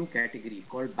added a new category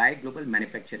called Buy Global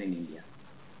Manufacture in India.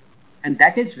 And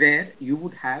that is where you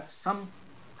would have some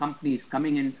companies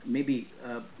coming in, maybe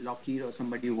Lockheed or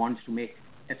somebody who wants to make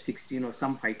F-16 or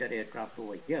some fighter aircraft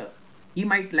over here. He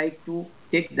might like to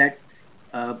take that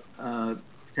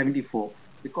 74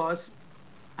 because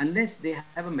unless they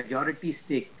have a majority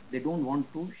stake, they don't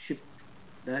want to shift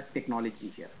the technology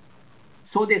here.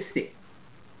 So they say,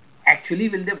 actually,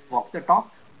 will they walk the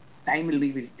talk? Time will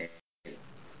tell.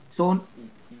 So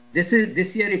this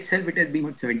year itself, it has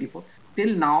been 74.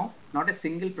 Till now, not a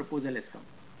single proposal has come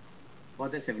for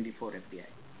the 74 FDI.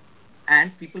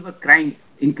 And people were crying,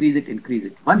 increase it, increase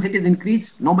it. Once it is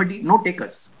increased, no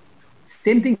takers.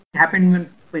 Same thing happened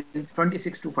when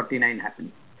 26 to 49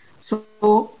 happened. So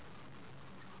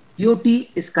DOT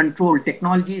is controlled,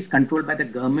 technology is controlled by the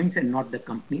governments and not the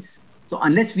companies. So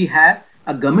unless we have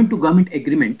a government-to-government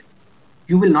agreement,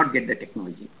 you will not get the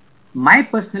technology. My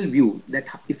personal view that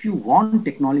if you want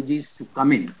technologies to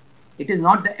come in, it is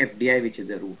not the FDI which is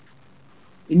the route.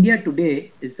 India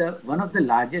today is one of the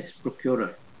largest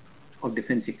procurer of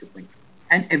defense equipment,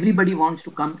 and everybody wants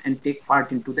to come and take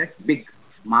part into that big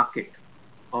market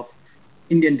of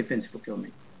Indian defense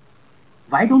procurement.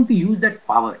 Why don't we use that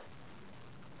power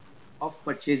of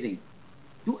purchasing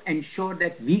to ensure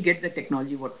that we get the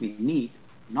technology what we need,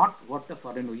 not what the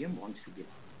foreign OEM wants to give?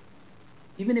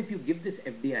 Even if you give this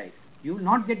FDI, you will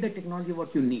not get the technology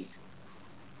what you need.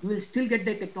 You will still get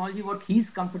the technology what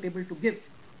he's comfortable to give.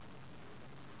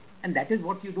 And that is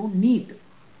what you don't need.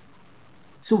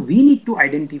 So we need to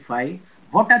identify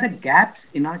what are the gaps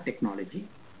in our technology.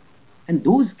 And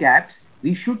those gaps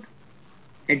we should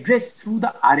address through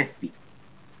the RFP,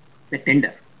 the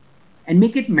tender, and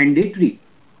make it mandatory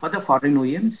for the foreign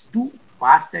OEMs to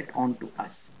pass that on to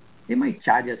us. They might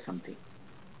charge us something,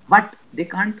 but they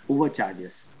can't overcharge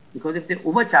us, because if they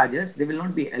overcharge us, they will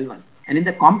not be L1. And in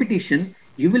the competition,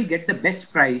 you will get the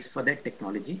best price for that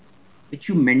technology, which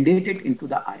you mandated into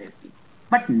the RFP,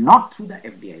 but not through the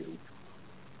FDI route.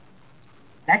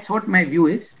 That's what my view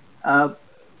is.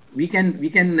 We can,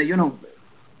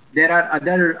 there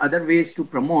are other ways to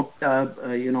promote,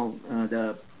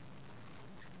 the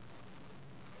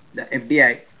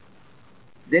FDI.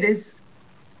 There is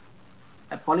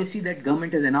a policy that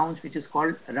government has announced, which is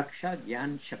called Raksha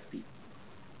Gyan Shakti.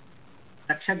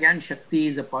 Raksha Gyan Shakti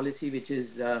is a policy which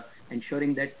is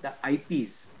ensuring that the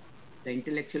IPs, the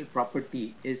intellectual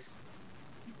property, is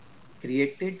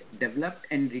created, developed,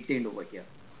 and retained over here.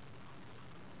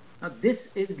 Now, this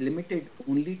is limited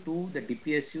only to the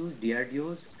DPSUs,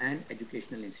 DRDOs, and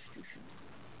educational institutions.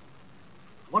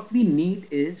 What we need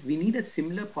is, we need a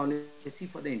similar policy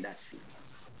for the industry.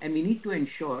 And we need to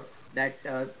ensure that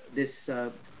this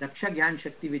Raksha Gyan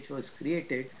Shakti, which was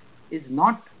created, is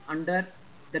not under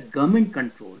the government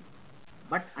control,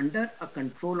 but under a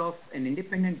control of an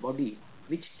independent body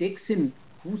which takes in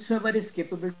whosoever is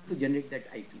capable to generate that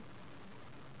IP.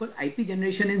 Because IP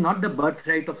generation is not the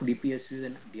birthright of DPSUs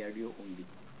and DRDO only.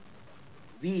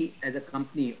 We as a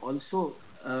company also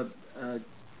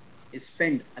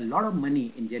spend a lot of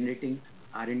money in generating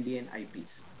R&D and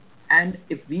IPs. And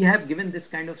if we have given this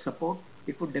kind of support,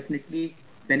 it would definitely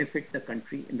benefit the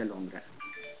country in the long run.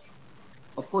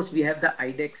 Of course, we have the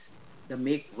IDEX, the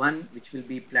Make One, which will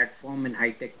be platform and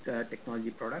high-tech technology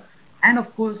product. And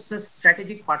of course, the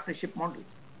strategic partnership model,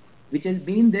 which has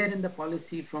been there in the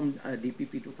policy from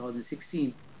DPP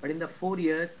 2016, but in the 4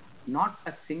 years, not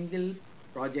a single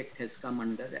project has come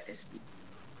under the SP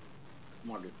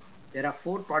model. There are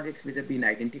 4 projects which have been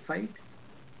identified.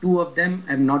 2 of them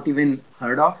I have not even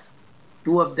heard of.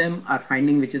 2 of them are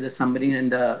finding, which is the submarine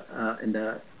and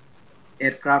the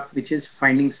aircraft, which is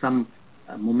finding some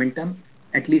momentum.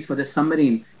 At least for the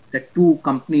submarine, the 2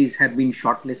 companies have been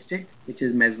shortlisted, which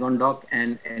is Mazagon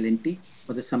and L&T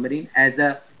for the submarine as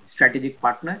a strategic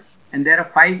partner. And there are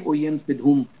 5 OEMs with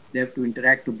whom they have to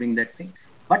interact to bring that thing.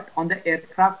 But on the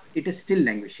aircraft, it is still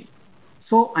languishing.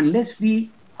 So unless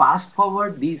we fast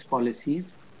forward these policies,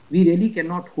 we really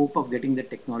cannot hope of getting the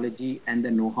technology and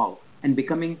the know-how and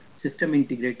becoming system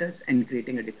integrators and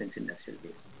creating a defense industrial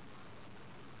base.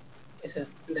 Yes, sir.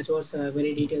 That was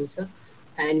very detailed, sir.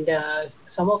 And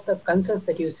some of the concerns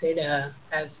that you said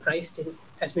has raised in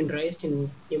has been raised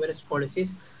in numerous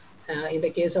policies. In the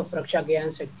case of Raksha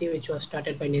Gyan Shakti, which was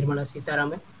started by Nirmala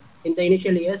Sitharaman, in the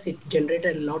initial years, it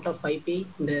generated a lot of IP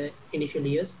in the initial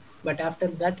years, but after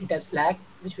that, it has lagged,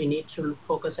 which we need to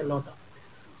focus a lot on.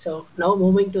 So now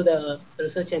moving to the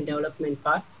research and development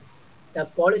part, the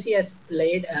policy has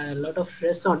laid a lot of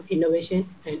stress on innovation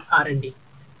and R&D.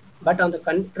 But on the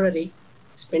contrary,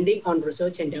 spending on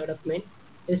research and development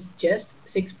is just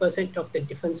 6% of the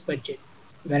defense budget,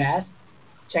 whereas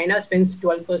China spends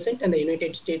 12% and the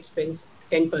United States spends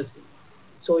 10%.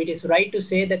 So it is right to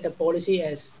say that the policy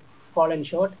has fallen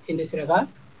short in this regard.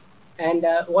 And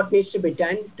what needs to be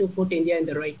done to put India in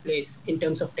the right place in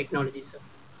terms of technology, sir?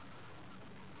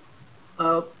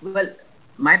 Well,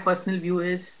 my personal view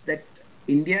is that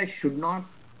India should not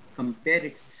compare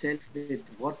itself with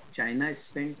what China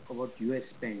spends or what US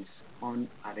spends on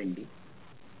R&D.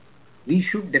 We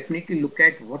should definitely look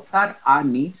at what are our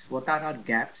needs, what are our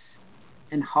gaps,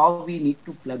 and how we need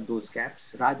to plug those gaps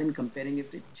rather than comparing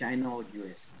it with China or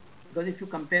US. Because if you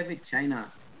compare with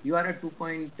China, you are a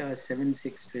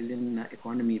 2.76 trillion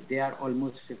economy. They are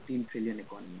almost 15 trillion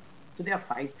economy. So they are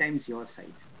 5 times your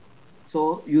size.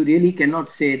 So you really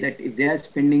cannot say that if they are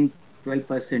spending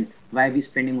 12%, why are we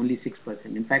spending only 6%?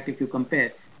 In fact, if you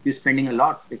compare, you're spending a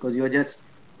lot because you're just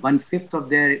 1/5 of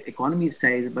their economy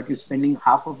size, but you're spending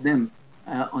half of them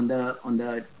on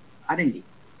the R&D.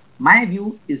 My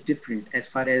view is different as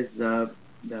far as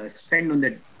the spend on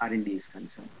the R&D is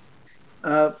concerned.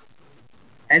 Uh,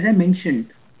 as I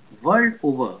mentioned, world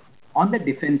over on the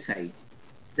defense side,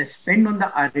 the spend on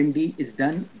the R&D is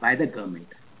done by the government.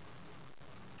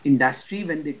 Industry,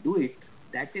 when they do it,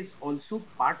 that is also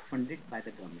part funded by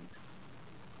the government.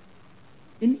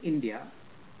 In India,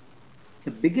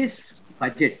 the biggest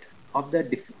budget of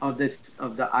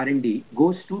the R&D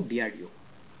goes to DRDO,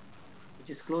 which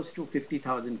is close to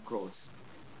 50,000 crores.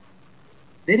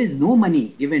 There is no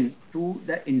money given to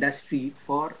the industry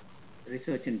for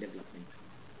research and development.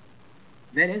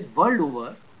 Whereas world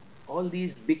over, all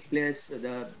these big players,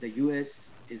 the US,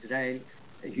 Israel,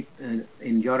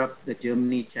 in Europe, the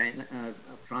Germany, China,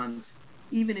 France,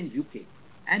 even in UK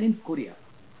and in Korea,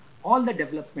 all the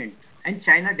development, and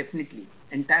China definitely,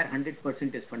 entire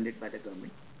 100% is funded by the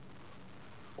government.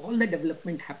 All the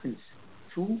development happens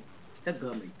through the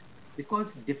government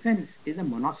because defense is a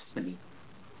monopoly.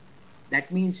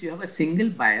 That means you have a single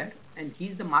buyer and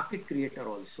he's the market creator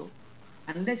also.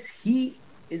 Unless he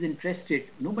is interested,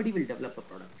 nobody will develop a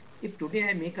product. If today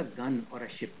I make a gun or a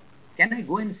ship, can I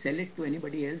go and sell it to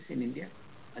anybody else in India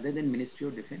other than Ministry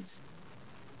of Defense?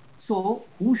 So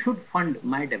who should fund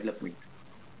my development?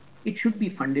 It should be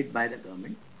funded by the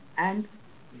government. And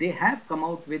they have come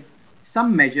out with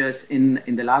some measures in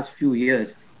the last few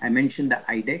years. I mentioned the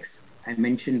IDEX, I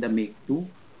mentioned the Make 2,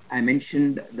 I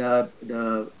mentioned the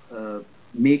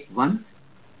Make 1.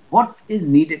 What is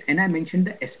needed, and I mentioned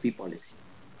the SP policy.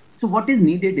 So what is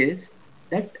needed is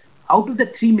that out of the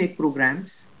 3 Make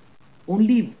programs,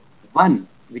 only one,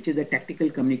 which is a tactical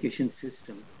communication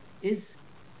system, is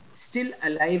still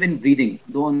alive and breathing,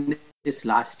 though on its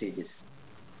last stages.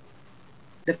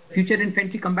 The Future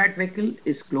Infantry Combat Vehicle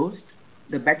is closed.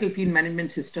 The Battlefield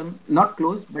Management System, not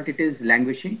closed, but it is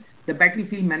languishing. The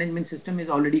Battlefield Management System is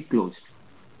already closed.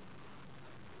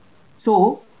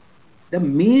 So the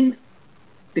main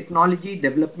technology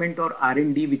development or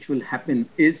R&D which will happen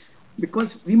is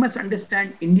because we must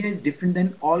understand India is different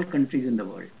than all countries in the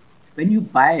world. When you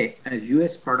buy a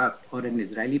US product or an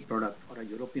Israeli product or a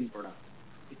European product,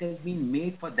 it has been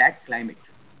made for that climate.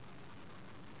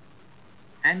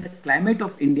 And the climate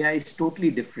of India is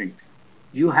totally different.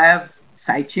 You have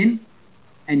Sichuan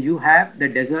and you have the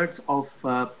deserts of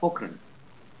Pokhran.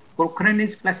 Pokhran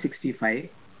is plus 65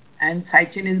 and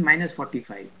Sichuan is minus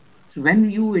 45. So when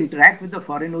you interact with the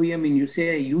foreign OEM and you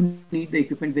say you need the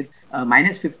equipment with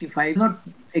minus 55, not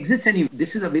exists any.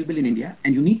 This is available in India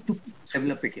and you need to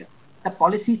develop it here. The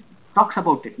policy talks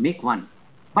about it, Make 1.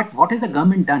 But what has the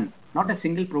government done? Not a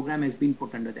single program has been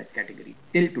put under that category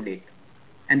till to date.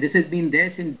 And this has been there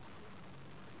since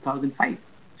 2005.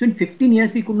 So in 15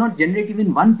 years, we could not generate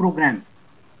even one program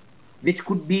which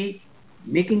could be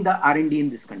making the R&D in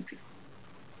this country.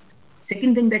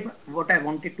 Second thing that what I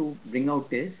wanted to bring out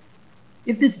is,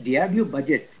 if this DRDO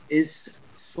budget is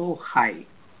so high,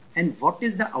 and what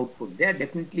is the output? They are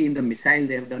definitely in the missile,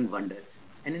 they have done wonders.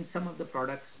 And in some of the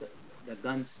products, the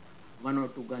guns, 1 or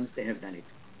 2 guns, they have done it.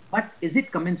 But is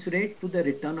it commensurate to the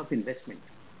return of investment?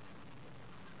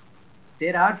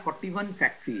 There are 41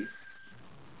 factories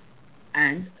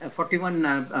and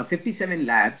 57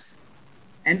 labs.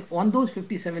 And on those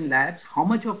 57 labs, how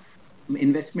much of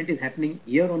investment is happening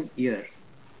year on year?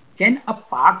 Can a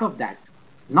part of that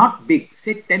not big,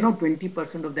 say 10 or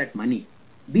 20% of that money,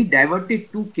 be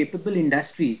diverted to capable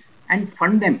industries and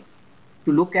fund them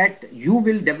to look at you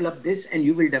will develop this and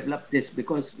you will develop this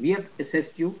because we have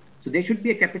assessed you. So there should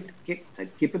be a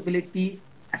capability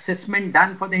assessment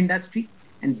done for the industry,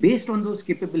 and based on those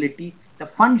capability, the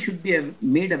fund should be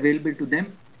made available to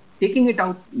them. Taking it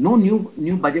out, no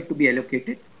new budget to be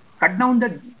allocated, cut down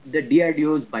the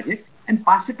DRDO's budget and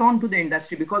pass it on to the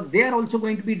industry because they are also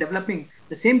going to be developing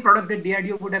the same product that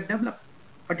DRDO would have developed.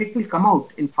 But it will come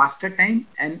out in faster time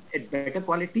and at better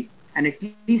quality, and at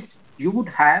least you would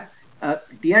have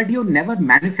DRDO never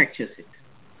manufactures it,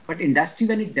 but industry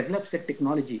when it develops that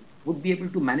technology would be able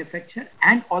to manufacture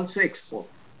and also export.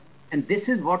 And this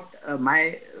is what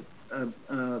my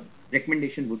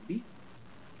recommendation would be.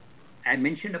 I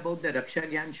mentioned about the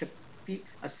Raksha Gyan Shakti,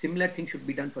 a similar thing should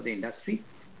be done for the industry.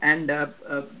 And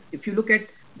if you look at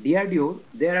DRDO,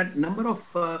 there are a number of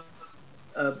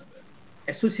uh,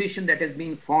 association that has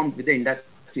been formed with the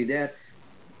industry. There are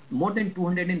more than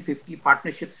 250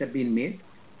 partnerships have been made,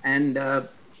 and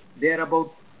there are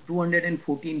about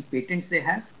 214 patents they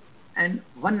have, and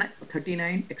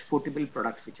 139 exportable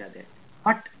products which are there.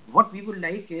 But what we would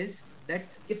like is that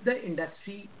if the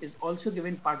industry is also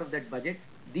given part of that budget,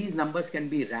 these numbers can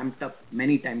be ramped up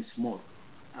many times more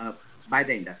by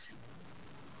the industry.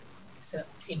 So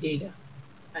indeed,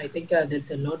 I think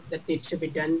there's a lot that needs to be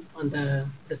done on the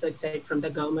research side from the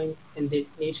government, and it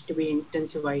needs to be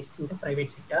intensified in the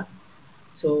private sector.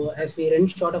 So as we run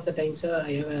short of the time, sir,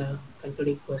 I have a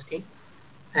concluding question,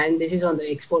 and this is on the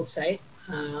export side.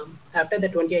 After the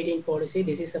 2018 policy,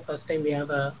 this is the first time we have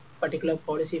a particular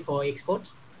policy for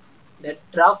exports. The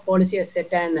draft policy has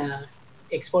set an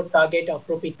export target of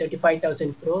rupees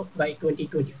 35,000 crore by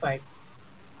 2025.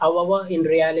 However, in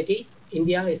reality,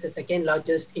 India is the second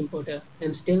largest importer,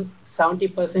 and still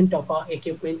 70% of our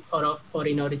equipment are of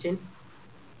foreign origin.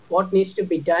 What needs to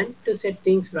be done to set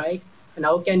things right, and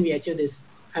how can we achieve this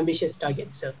ambitious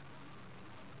target, sir?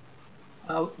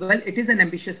 Well, it is an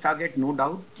ambitious target, no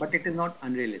doubt, but it is not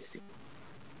unrealistic.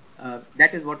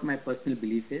 That is what my personal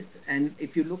belief is. And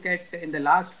if you look at in the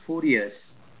last 4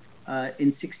 years,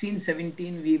 in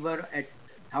 16-17, we were at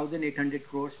 1,800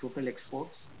 crores total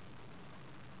exports.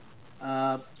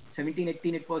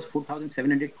 17-18, it was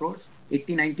 4,700 crores.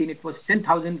 18-19, it was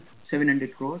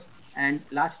 10,700 crores. And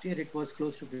last year, it was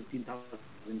close to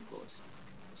 15,000 crores.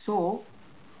 So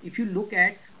if you look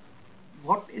at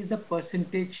what is the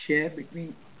percentage share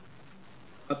between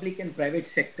public and private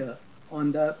sector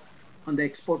on the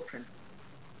export front,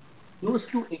 close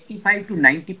to 85 to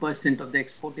 90% of the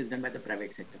export is done by the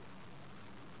private sector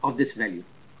of this value.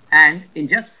 And in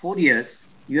just 4 years,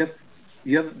 you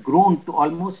have grown to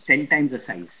almost 10 times the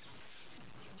size.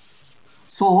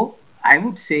 So I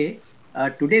would say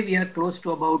today we are close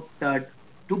to about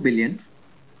 2 billion.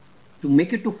 To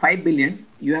make it to 5 billion,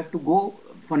 you have to go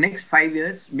for next 5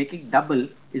 years, making double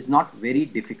is not very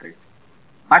difficult.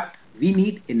 But we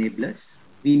need enablers,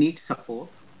 we need support,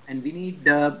 and we need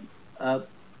a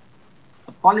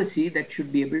policy that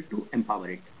should be able to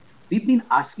empower it. We've been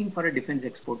asking for a defense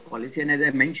export policy, and as I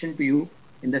mentioned to you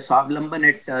in the Swavlamban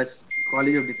at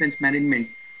College of Defense Management,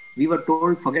 we were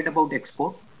told forget about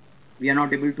export. We are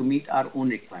not able to meet our own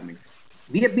requirements.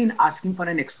 We have been asking for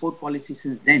an export policy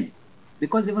since then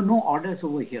because there were no orders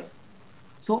over here.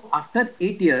 So after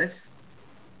 8 years,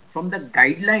 from the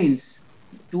guidelines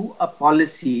to a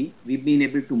policy, we've been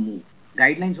able to move.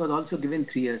 Guidelines was also given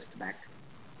 3 years back.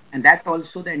 And that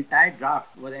also, the entire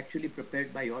draft was actually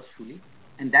prepared by yours truly.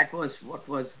 And that was what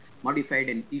was modified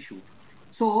and issued.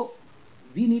 So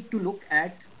we need to look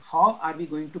at how are we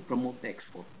going to promote the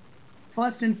export.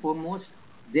 First and foremost,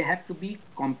 there have to be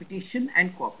competition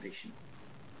and cooperation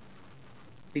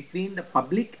between the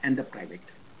public and the private.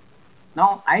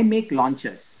 Now, I make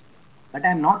launchers, but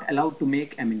I'm not allowed to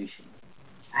make ammunition.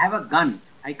 I have a gun.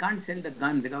 I can't sell the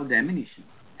gun without the ammunition.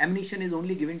 Ammunition is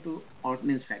only given to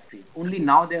ordnance factories. Only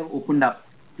now they have opened up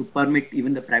to permit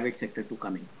even the private sector to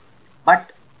come in.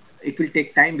 But it will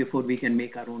take time before we can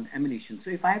make our own ammunition. So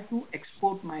if I have to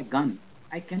export my gun,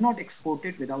 I cannot export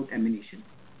it without ammunition.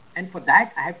 And for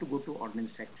that, I have to go to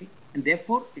ordnance factory. And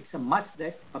therefore, it's a must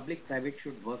that public-private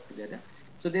should work together.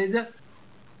 So there is a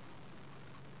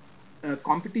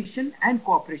competition and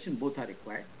cooperation, both are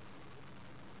required.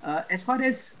 As far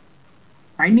as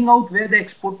finding out where the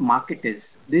export market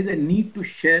is, there is a need to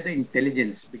share the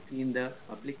intelligence between the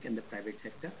public and the private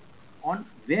sector on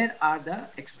where are the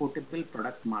exportable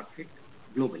product market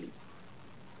globally.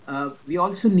 We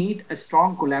also need a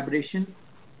strong collaboration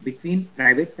between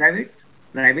private-private,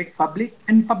 private-public,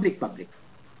 and public-public,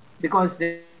 because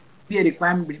there are be a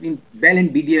requirement between Bell and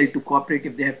BDL to cooperate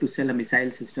if they have to sell a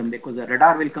missile system, because the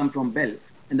radar will come from Bell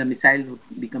and the missiles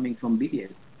would be coming from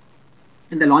BDL.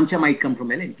 And the launcher might come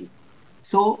from L&T.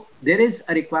 So there is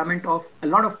a requirement of a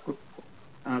lot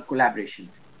of collaboration.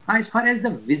 Now, as far as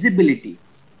the visibility,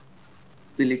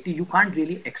 you can't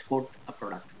really export a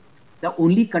product. The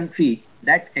only country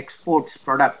that exports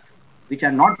products which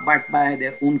are not backed by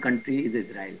their own country is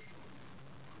Israel.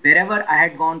 Wherever I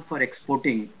had gone for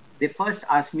exporting, they first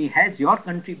asked me, has your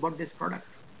country bought this product?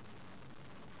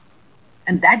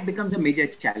 And that becomes a major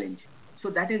challenge. So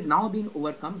that is now being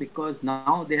overcome, because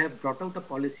now they have brought out a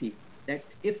policy that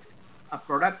if a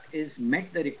product is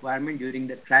met the requirement during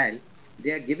the trial,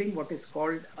 they are giving what is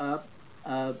called a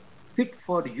fit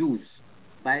for use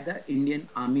by the Indian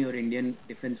Army or Indian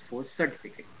Defence Force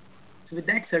certificate. So with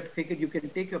that certificate, you can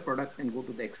take your product and go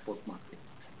to the export market.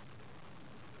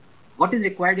 What is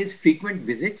required is frequent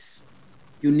visits.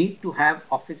 You need to have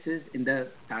offices in the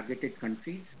targeted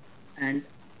countries, and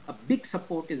a big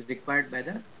support is required by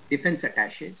the defense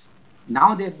attaches.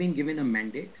 Now they have been given a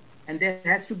mandate, and there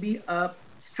has to be a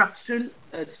structured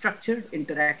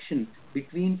interaction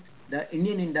between the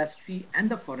Indian industry and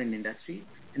the foreign industry.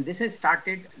 And this has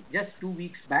started just 2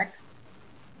 weeks back.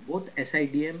 Both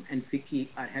SIDM and FICCI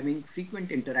are having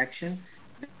frequent interaction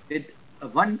with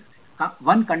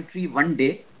one country, one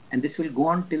day, and this will go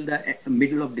on till the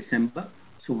middle of December.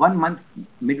 So 1 month,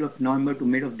 middle of November to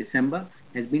mid of December,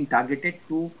 has been targeted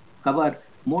to cover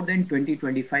more than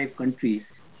 20-25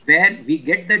 countries, where we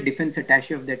get the defense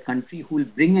attaché of that country who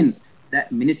will bring in the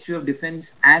Ministry of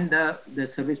Defense and the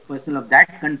service personnel of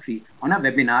that country on a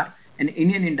webinar, and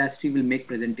Indian industry will make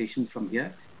presentations from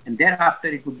here, and thereafter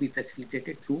it would be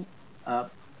facilitated through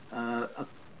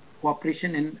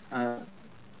cooperation and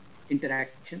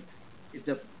interaction. If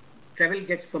the travel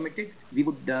gets permitted, we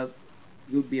would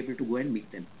be able to go and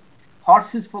meet them.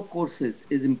 Horses for courses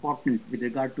is important with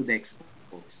regard to the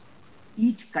exports.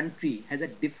 Each country has a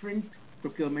different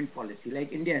procurement policy,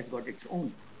 like India has got its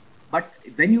own. But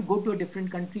when you go to a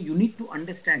different country, you need to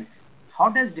understand how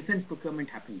does defense procurement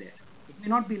happen there. It may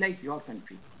not be like your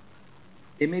country.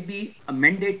 There may be a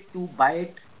mandate to buy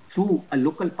it through a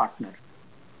local partner,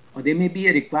 or there may be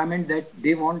a requirement that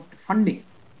they want funding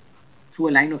through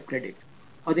a line of credit,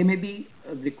 or there may be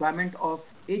a requirement of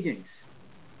agents,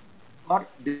 or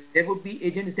there would be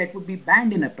agents that would be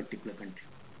banned in a particular country.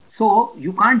 So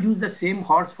you can't use the same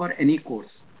horse for any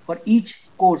course. For each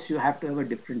course, you have to have a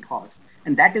different horse.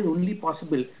 And that is only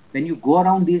possible when you go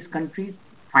around these countries,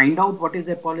 find out what is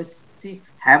their policy,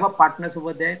 have a partners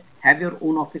over there, have your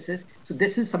own offices. So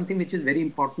this is something which is very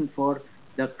important for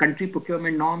the country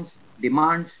procurement norms,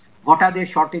 demands, what are their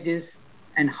shortages,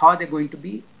 and how they're going to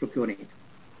be procuring it.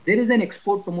 There is an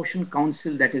export promotion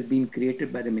council that has been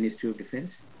created by the Ministry of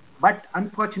Defense, but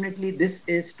unfortunately this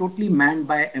is totally manned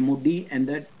by MOD and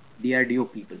the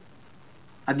DRDO people.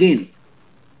 Again,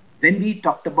 when we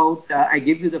talked about, I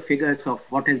gave you the figures of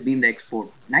what has been the export.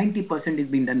 90% is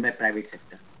being done by private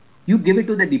sector. You give it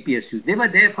to the DPSUs. They were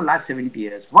there for last 70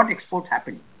 years. What exports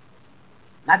happened?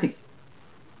 Nothing.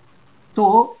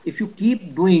 So if you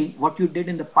keep doing what you did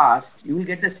in the past, you will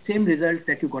get the same results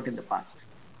that you got in the past.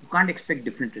 You can't expect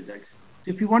different results.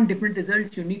 So if you want different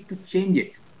results, you need to change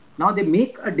it. Now they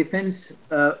make a defense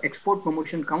export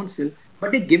promotion council,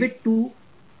 but they give it to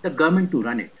the government to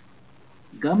run it.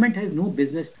 Government has no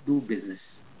business to do business.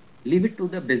 Leave it to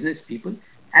the business people,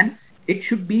 and it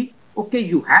should be okay.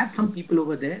 You have some people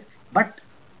over there, but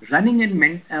running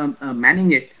and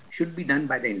manning it should be done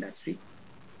by the industry.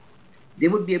 They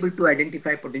would be able to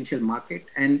identify potential market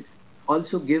and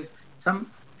also give some,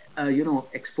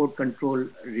 export control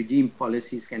regime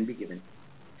policies can be given.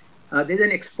 There's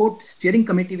an export steering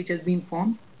committee which has been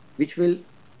formed, which will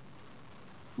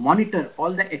monitor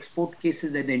all the export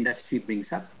cases that the industry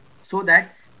brings up. So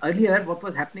that earlier what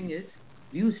was happening is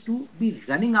we used to be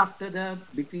running after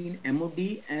between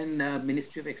MOD and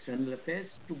Ministry of External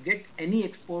Affairs to get any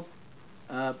export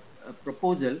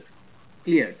proposal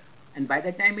cleared. And by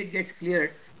the time it gets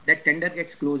cleared, that tender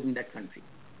gets closed in that country.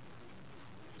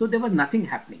 So there was nothing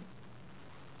happening.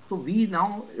 So we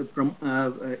now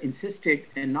insisted,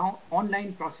 and now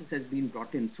online process has been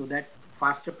brought in so that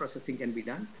faster processing can be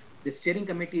done. The steering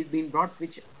committee is being brought,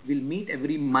 which will meet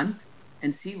every month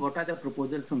and see what are the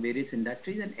proposals from various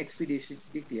industries and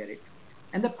expeditiously clear it.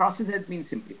 And the process has been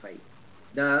simplified.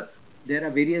 There are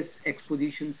various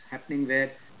expositions happening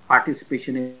where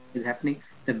participation is happening.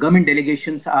 The government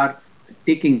delegations are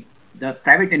taking the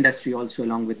private industry also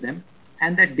along with them,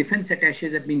 and the defense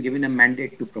attaches have been given a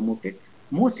mandate to promote it.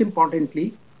 Most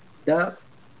importantly, the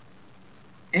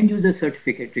end user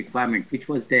certificate requirement, which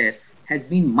was there, has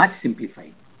been much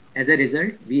simplified. As a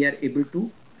result, we are able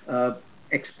to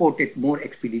export it more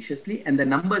expeditiously. And the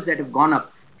numbers that have gone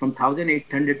up from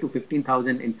 1,800 to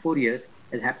 15,000 in 4 years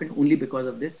has happened only because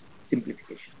of this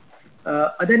simplification.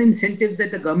 Other incentives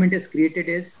that the government has created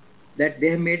is that they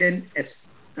have made an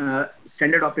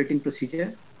standard operating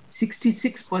procedure.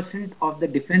 66% of the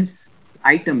defense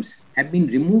items have been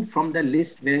removed from the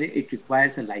list where it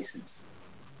requires a license.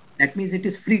 That means it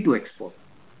is free to export,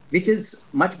 which is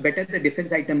much better. The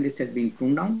defense item list has been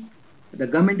pruned down. The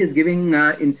government is giving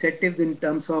incentives in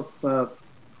terms of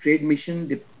trade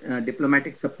mission,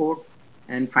 diplomatic support,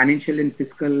 and financial and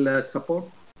fiscal support.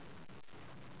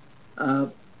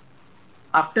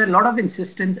 After a lot of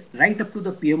insistence, right up to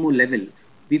the PMO level,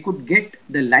 we could get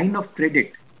the line of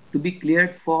credit to be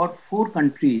cleared for 4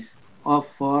 countries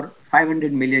for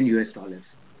 500 million US dollars.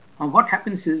 What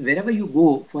happens is wherever you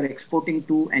go for exporting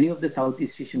to any of the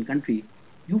Southeast Asian countries,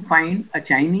 you find a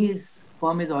Chinese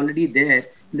firm is already there.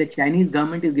 The Chinese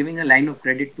government is giving a line of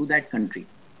credit to that country.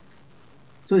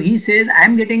 So he says,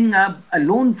 I'm getting a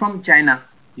loan from China.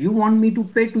 You want me to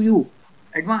pay to you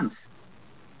advance.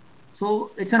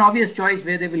 So it's an obvious choice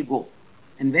where they will go.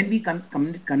 And when we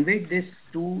conveyed this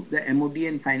to the MOD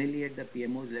and finally at the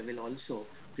PMO's level also,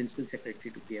 Principal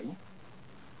Secretary to PMO,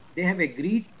 they have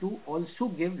agreed to also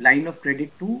give line of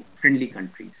credit to friendly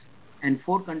countries. And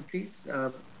 4 countries,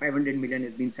 500 million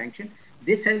has been sanctioned.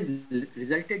 This has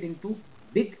resulted into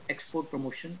big export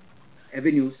promotion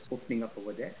avenues opening up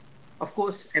over there. Of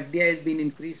course, FDI has been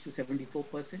increased to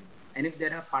 74%. And if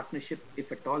there are partnerships,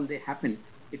 if at all they happen,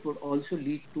 it would also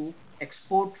lead to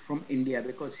export from India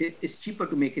because it's cheaper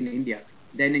to make in India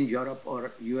than in Europe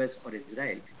or US or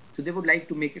Israel. So they would like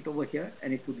to make it over here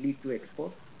and it would lead to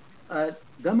export.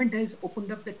 Government has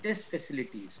opened up the test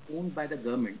facilities owned by the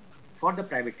government for the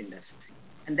private industry.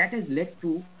 And that has led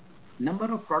to number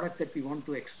of products that we want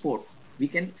to export. We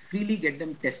can freely get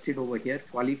them tested over here,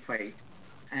 qualified,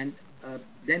 and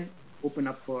then open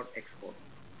up for export.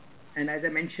 And as I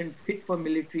mentioned, fit for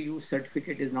military use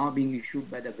certificate is now being issued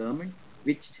by the government,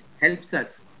 which helps us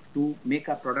to make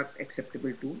our product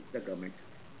acceptable to the government.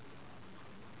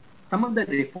 Some of the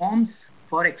reforms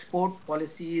for export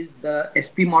policy is the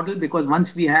SP model, because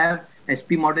once we have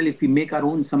SP model, if we make our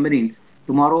own submarines,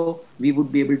 tomorrow we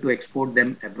would be able to export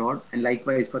them abroad, and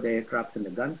likewise for the aircraft and the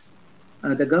guns.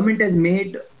 The government has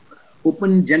made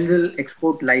open general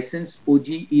export license,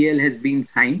 OGEL has been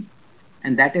signed,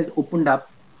 and that has opened up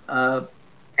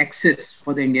access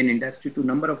for the Indian industry to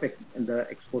number of the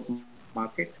export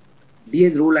market.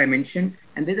 DA's role I mentioned,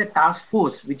 and there's a task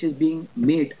force which is being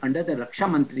made under the Raksha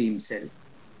Mantri himself,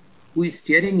 who is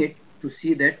steering it to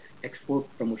see that export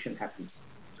promotion happens.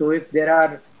 So if there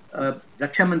are,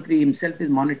 Raksha Mantri himself is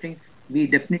monitoring, we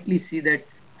definitely see that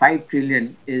 5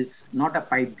 trillion is not a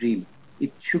pipe dream.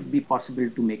 It should be possible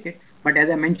to make it. But as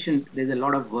I mentioned, there's a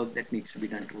lot of work that needs to be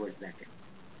done towards that end.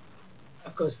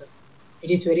 Of course, sir. It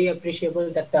is very appreciable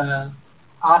that our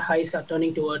eyes are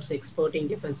turning towards exporting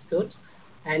defense goods,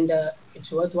 and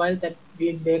it's worthwhile that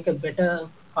we make a better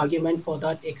argument for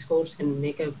that exports and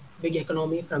make a big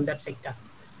economy from that sector.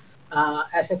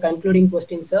 As a concluding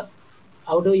question, sir,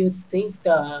 how do you think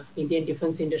the Indian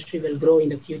defense industry will grow in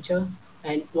the future,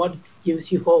 and what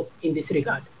gives you hope in this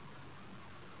regard?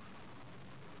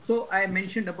 So I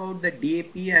mentioned about the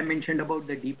DAP, I mentioned about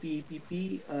the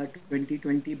DPEPP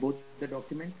 2020, both the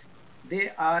documents.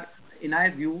 They are, in our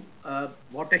view,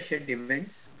 watershed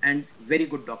events and very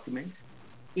good documents.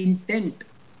 Intent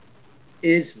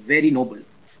is very noble.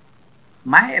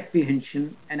 My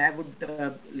apprehension, and I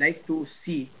would like to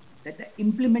see that the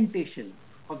implementation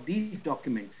of these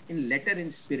documents in letter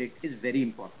and spirit is very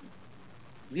important.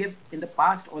 We have in the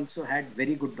past also had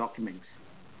very good documents,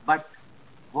 but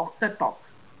walk the talk,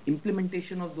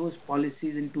 implementation of those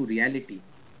policies into reality,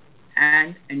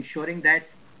 and ensuring that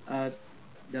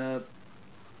the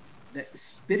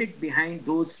spirit behind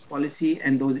those policy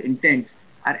and those intents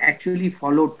are actually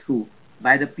followed through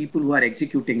by the people who are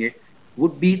executing it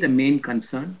would be the main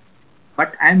concern.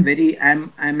 But I'm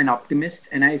an optimist,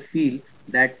 and I feel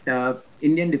that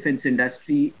Indian defense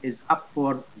industry is up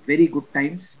for very good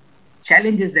times.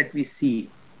 Challenges that we see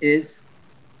is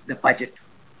the budget.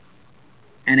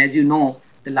 And as you know,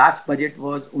 the last budget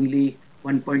was only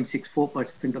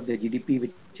 1.64% of the GDP,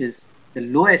 which is the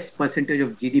lowest percentage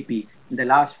of GDP in the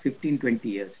last 15-20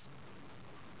 years.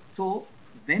 So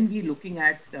when we're looking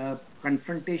at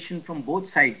confrontation from both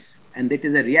sides, and that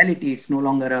is a reality, it's no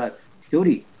longer a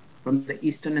theory, from the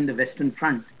Eastern and the Western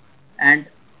front, and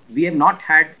we have not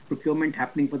had procurement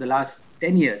happening for the last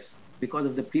 10 years because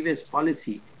of the previous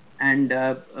policy, and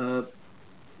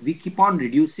we keep on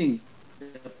reducing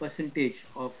the percentage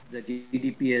of the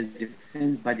GDP as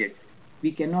defense budget.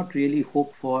 we cannot really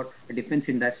hope for the defense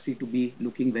industry to be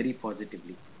looking very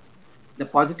positively. The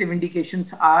positive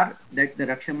indications are that the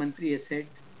Raksha Mantri has said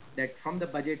that from the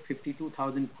budget,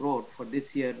 52,000 crore for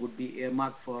this year would be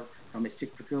earmarked for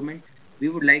domestic procurement. We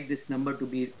would like this number to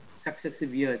be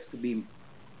successive years to be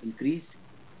increased.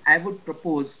 I would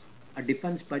propose a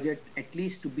defense budget at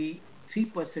least to be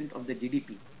 3% of the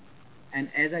GDP. And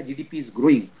as our GDP is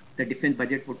growing, the defense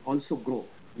budget would also grow,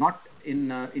 not in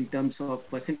terms of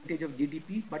percentage of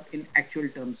GDP, but in actual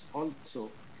terms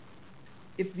also.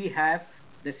 If we have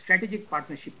the strategic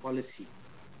partnership policy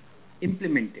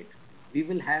implemented, we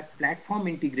will have platform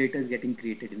integrators getting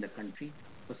created in the country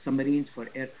for submarines, for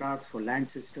aircraft, for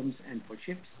land systems, and for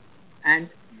ships. And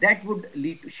that would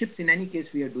lead to ships. In any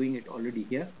case, we are doing it already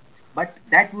here, but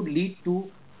that would lead to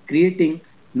creating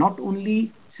not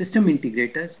only system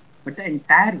integrators, but the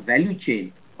entire value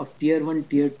chain of tier 1,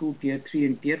 tier 2, tier 3,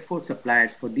 and tier 4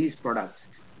 suppliers for these products,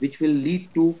 which will lead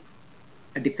to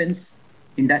a defense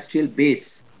industrial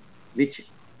base, which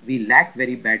we lack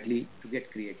very badly to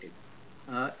get created.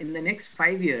 In the next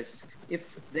 5 years,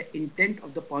 if the intent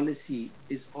of the policy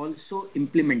is also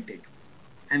implemented,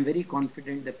 I'm very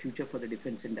confident the future for the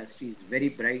defense industry is very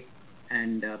bright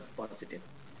and positive.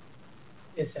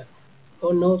 Yes, sir.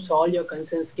 Oh no, so all your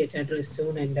concerns get addressed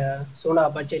soon, and soon our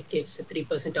budget gets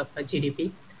 3% of our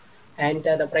GDP, and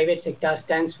the private sector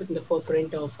stands in the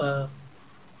forefront of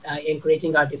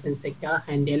encouraging our defense sector,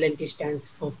 and L&T stands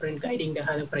forefront guiding the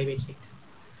other private sectors.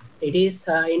 It is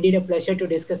indeed a pleasure to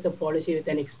discuss the policy with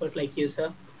an expert like you,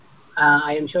 sir.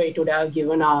 I am sure it would have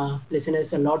given our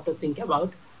listeners a lot to think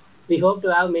about. We hope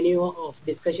to have many more of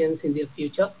discussions in the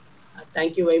future.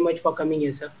 Thank you very much for coming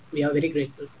here, sir. We are very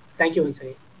grateful. Thank you once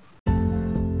again.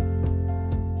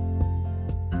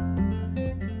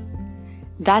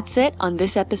 That's it on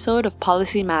this episode of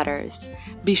Policy Matters.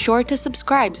 Be sure to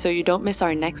subscribe so you don't miss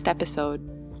our next episode.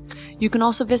 You can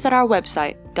also visit our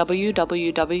website,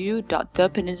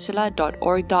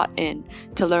 www.thepeninsula.org.in,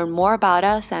 to learn more about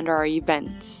us and our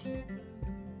events.